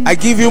Füßen. I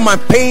give you my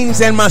pains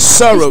and my Ich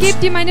sorrows. gebe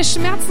dir meine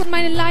Schmerzen und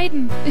meine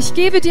Leiden. Ich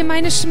gebe dir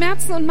meine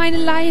Schmerzen und meine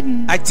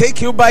Leiden. I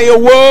take you by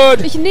your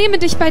word, Ich nehme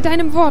dich bei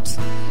deinem Wort.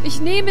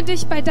 Ich nehme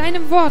dich bei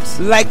deinem Wort.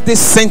 like this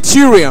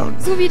centurion.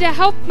 So wie der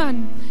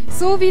Hauptmann.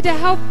 So wie der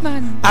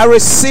Hauptmann. I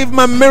receive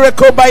my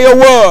miracle by your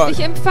word. Ich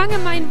empfange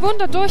mein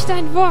Wunder durch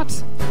dein Wort.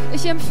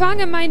 Ich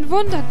empfange mein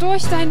Wunder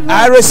durch dein I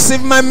Wort. receive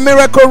my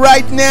miracle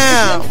right Ich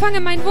now, empfange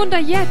mein Wunder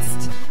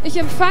jetzt. Ich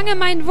empfange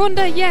mein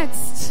Wunder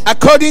jetzt.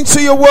 according to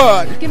your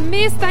word.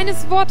 Gemäß deines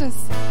Wortes.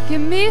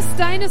 Gemäß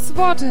deines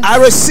Wortes. I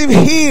receive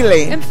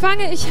healing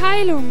Empfange ich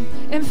Heilung.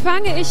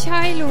 Empfange ich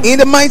Heilung. in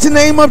the mighty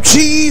name of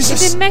In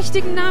Jesus. dem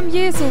mächtigen Namen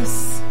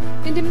Jesus.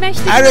 In dem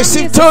mächtigen I Namen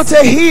receive Jesus.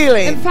 total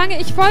healing. Empfange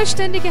ich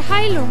vollständige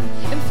Heilung.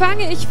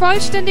 Empfange ich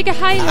vollständige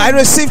Heilung. I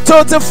receive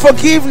total Ich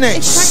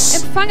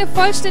forgiveness. empfange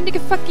vollständige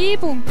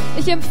Vergebung.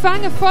 Ich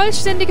empfange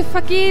vollständige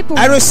Vergebung.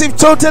 I receive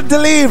total Und ich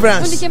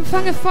deliverance.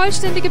 empfange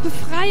vollständige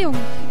Befreiung.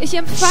 Ich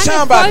empfange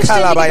Shamba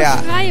vollständige Kalabaya.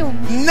 Befreiung.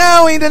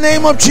 Now in the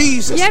name of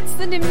Jesus.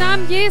 Jetzt in dem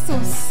Namen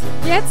Jesus.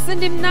 Jetzt in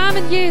dem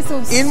Namen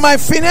Jesus. In my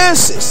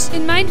finances,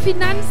 In meinen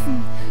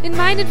Finanzen. In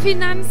meinen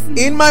Finanzen.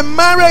 in my In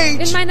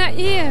marriage, meiner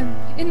Ehe.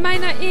 In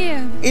meiner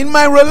Ehe. in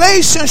my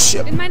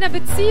relationship, In meiner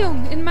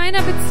Beziehung. In meiner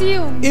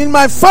Beziehung. in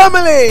my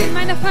family, In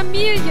meiner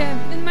Familie.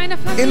 In meiner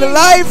Familie. in the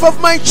life of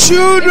my Im Leben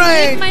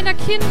children, meiner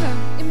Kinder.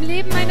 Im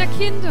Leben meiner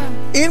Kinder.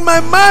 in my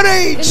In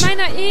marriage.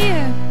 meiner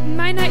Ehe. In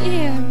meiner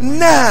Ehe.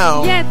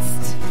 Now,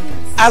 Jetzt.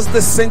 as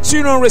the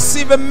centurion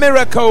received a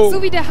miracle,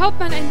 So wie der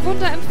Hauptmann ein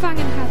Wunder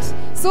empfangen hat.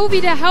 So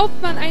wie der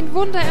Hauptmann ein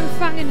Wunder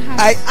empfangen hat.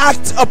 I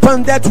act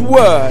upon that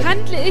word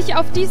Handle ich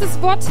auf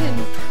dieses Wort hin.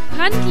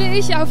 Handle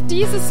ich auf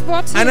dieses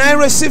Wort hin. and I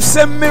receive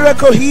some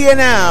miracle here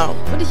now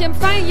Und ich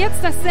empfange jetzt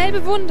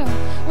dasselbe Wunder.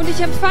 Und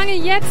ich empfange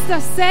jetzt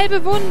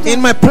dasselbe Wunder.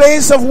 in my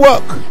place of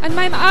work, An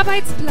meinem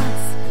Arbeitsplatz.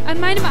 An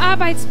meinem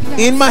Arbeitsplatz.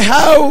 in my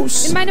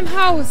house, In meinem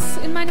Haus.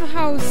 In meinem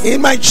Haus. in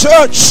my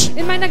church.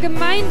 In meiner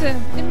Gemeinde.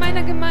 In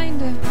meiner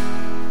Gemeinde.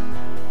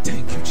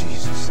 Thank you,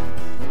 Jesus.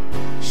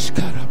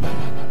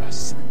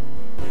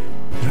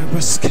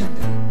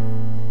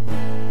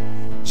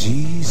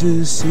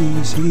 Jesus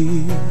is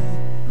here.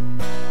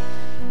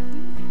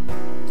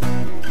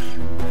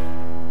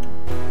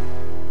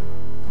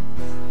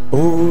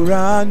 Oh,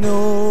 I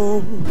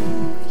know.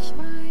 Ich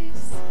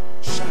weiß.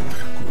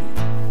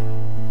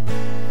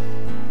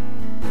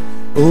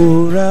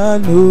 Oh, I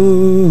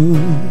know.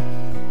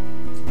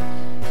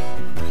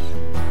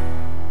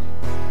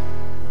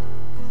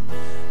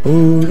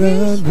 Oh,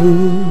 I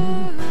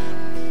know.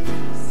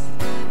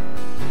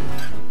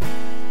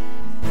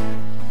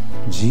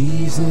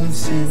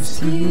 Jesus is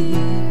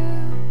here.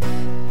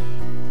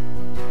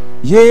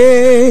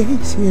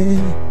 Yes, yeah.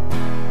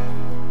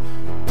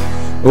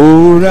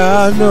 Oh,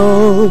 I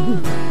know.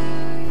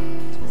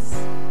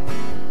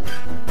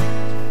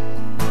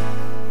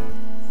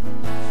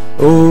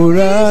 Oh,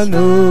 I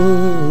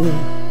know.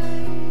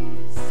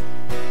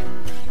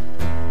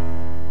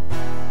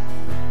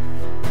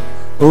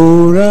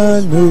 Oh,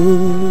 I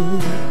know.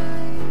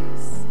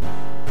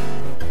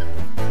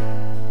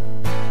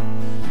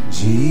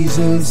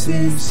 Jesus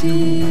is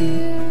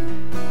here.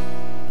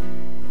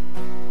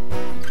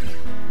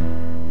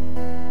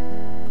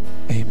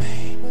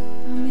 Amen.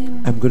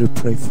 Amen. I'm going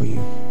to pray for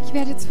you. Ich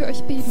werde jetzt für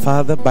euch beten.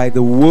 Father, by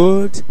the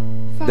word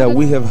that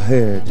we Vater, have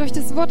heard, durch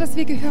das Wort, das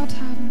wir gehört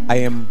haben.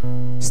 I am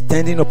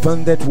standing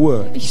upon that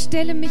word Ich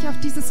stelle mich auf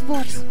dieses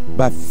Wort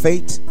by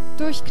faith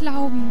durch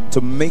Glauben,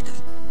 to make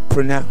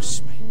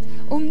pronouncement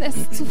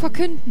es zu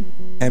verkünden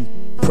and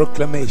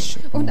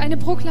proclamation und eine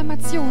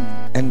Proklamation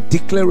and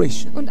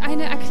declaration und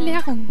eine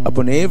Erklärung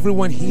upon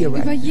everyone here über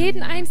right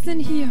jeden Einzelnen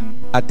hier.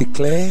 now. I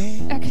declare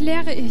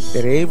Erkläre ich,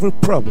 that every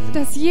problem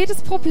dass jedes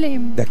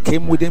Problem, that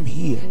came with them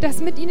here das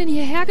mit ihnen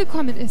hierher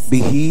gekommen ist, be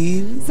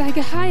healed, sei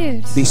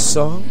geheilt, be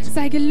solved,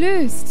 sei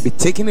gelöst, be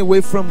taken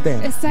away from them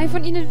es sei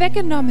von ihnen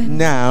weggenommen.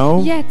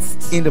 now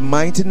Jetzt, in the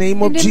mighty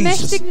name of in dem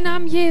Jesus. mächtigen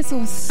Namen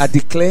Jesus. I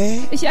declare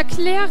Ich that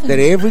erkläre,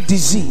 every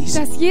disease,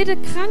 dass jede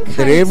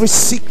that every Krankheit,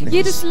 sickness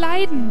jedes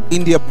Leiden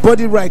in their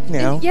body right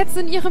now jetzt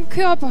in ihrem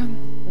Körper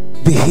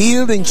be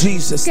healed in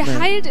Jesus' name.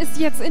 geheilt ist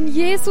jetzt in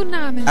Jesu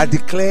Namen. I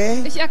declare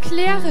Ich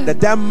erkläre,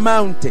 that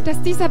mountain, dass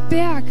dieser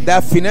Berg,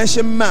 that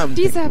financial mountain,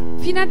 dieser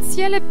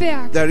finanzielle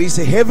Berg, there is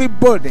a heavy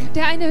burden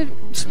der eine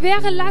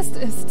schwere Last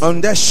ist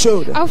on that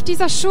shoulder auf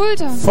dieser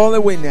Schulter, fall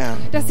away now.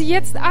 dass sie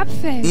jetzt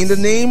abfällt. In the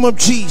name of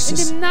In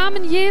Jesus, dem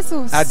Namen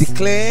Jesus. I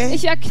declare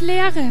Ich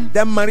erkläre,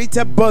 that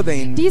marital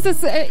burden, dieses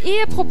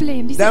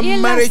Eheproblem, diese that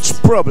marriage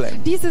Ehelast,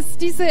 problem dieses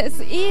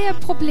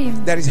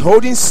Eheproblem, that is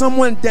holding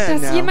someone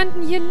down das now,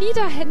 jemanden hier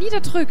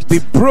niederdrückt, be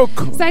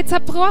broken, sei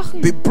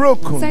zerbrochen, be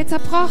broken, sei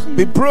zerbrochen,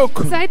 be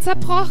broken, sei be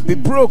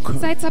zerbrochen, broken.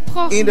 sei In the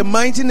zerbrochen.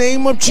 mighty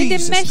name of In dem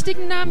Jesus,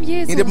 mächtigen Namen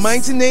Jesus. in the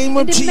mighty name In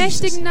of dem Jesus,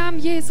 mächtigen Namen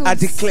Jesus. I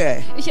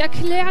declare Ich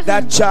erkläre,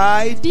 that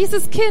child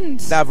dieses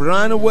Kind, that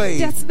run away,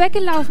 das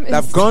weggelaufen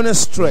that ist, gone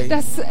astray,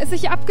 das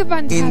sich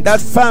abgewandt in hat,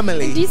 that in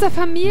family, dieser be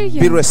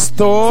Familie,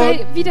 restored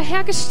sei to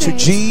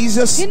wiederhergestellt,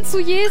 Jesus, hin zu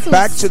Jesus,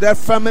 back to that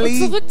und family,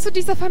 zurück zu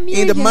dieser in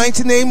Familie, the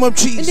mighty name of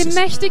in dem Jesus.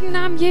 mächtigen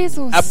Namen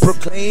Jesus. I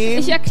proclaim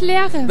Ich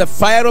erkläre the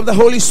fire of the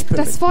Holy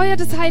Spirit das Feuer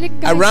des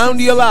Heiligen around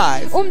Geistes your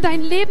life, um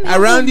dein Leben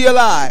around your herum,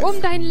 life,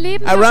 um dein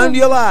Leben around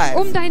your herum, life,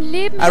 um dein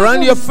Leben around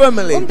your herum,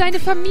 family, um deine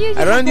Familie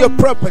around your herum,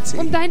 property,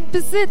 um deinen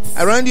Besitz,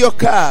 around your um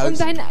cars,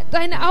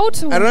 dein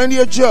Auto, around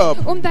your job.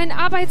 um deinen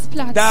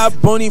Arbeitsplatz.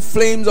 That burning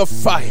flames of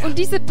fire Und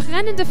diese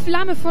brennende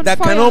Flamme von that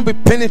Feuer, cannot be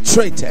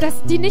penetrated dass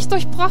die nicht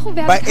durchbrochen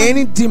by werden kann,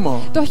 any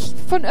demon,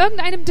 von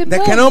irgendeinem that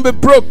Dämon, cannot be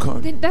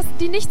broken dass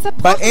die nicht by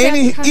zerbrochen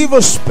any werden kann,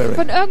 evil spirit.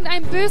 von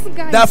irgendeinem bösen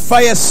That Geist.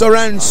 fire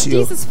surrounds you,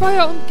 Dieses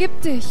Feuer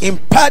umgibt dich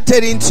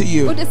imparted into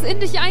you und ist in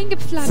dich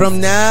eingepflanzt. from Von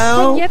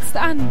now jetzt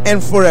an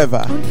and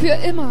forever. und für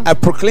immer. I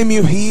proclaim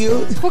you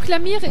healed.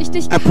 Proklamiere ich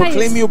dich I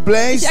proclaim geheilt. you Ich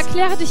blessed.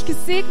 erkläre dich I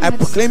gesegnet.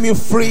 proclaim you Und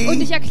free.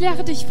 ich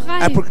erkläre dich I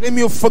frei. proclaim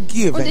you Und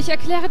forgiven. ich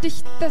erkläre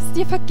dich, dass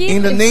dir In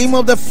vergeben the ist. name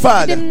of the In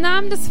Father, dem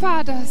Namen des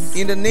Vaters.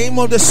 in the name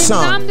of the Im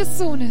Son, Namen des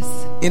Sohnes.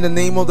 in the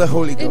name of the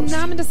Holy Im Ghost.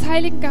 Namen des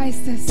Heiligen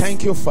Geistes.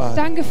 Thank you, Father.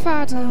 Danke,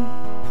 Vater.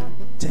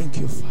 Thank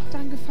you, Father.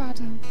 Danke,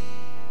 Vater.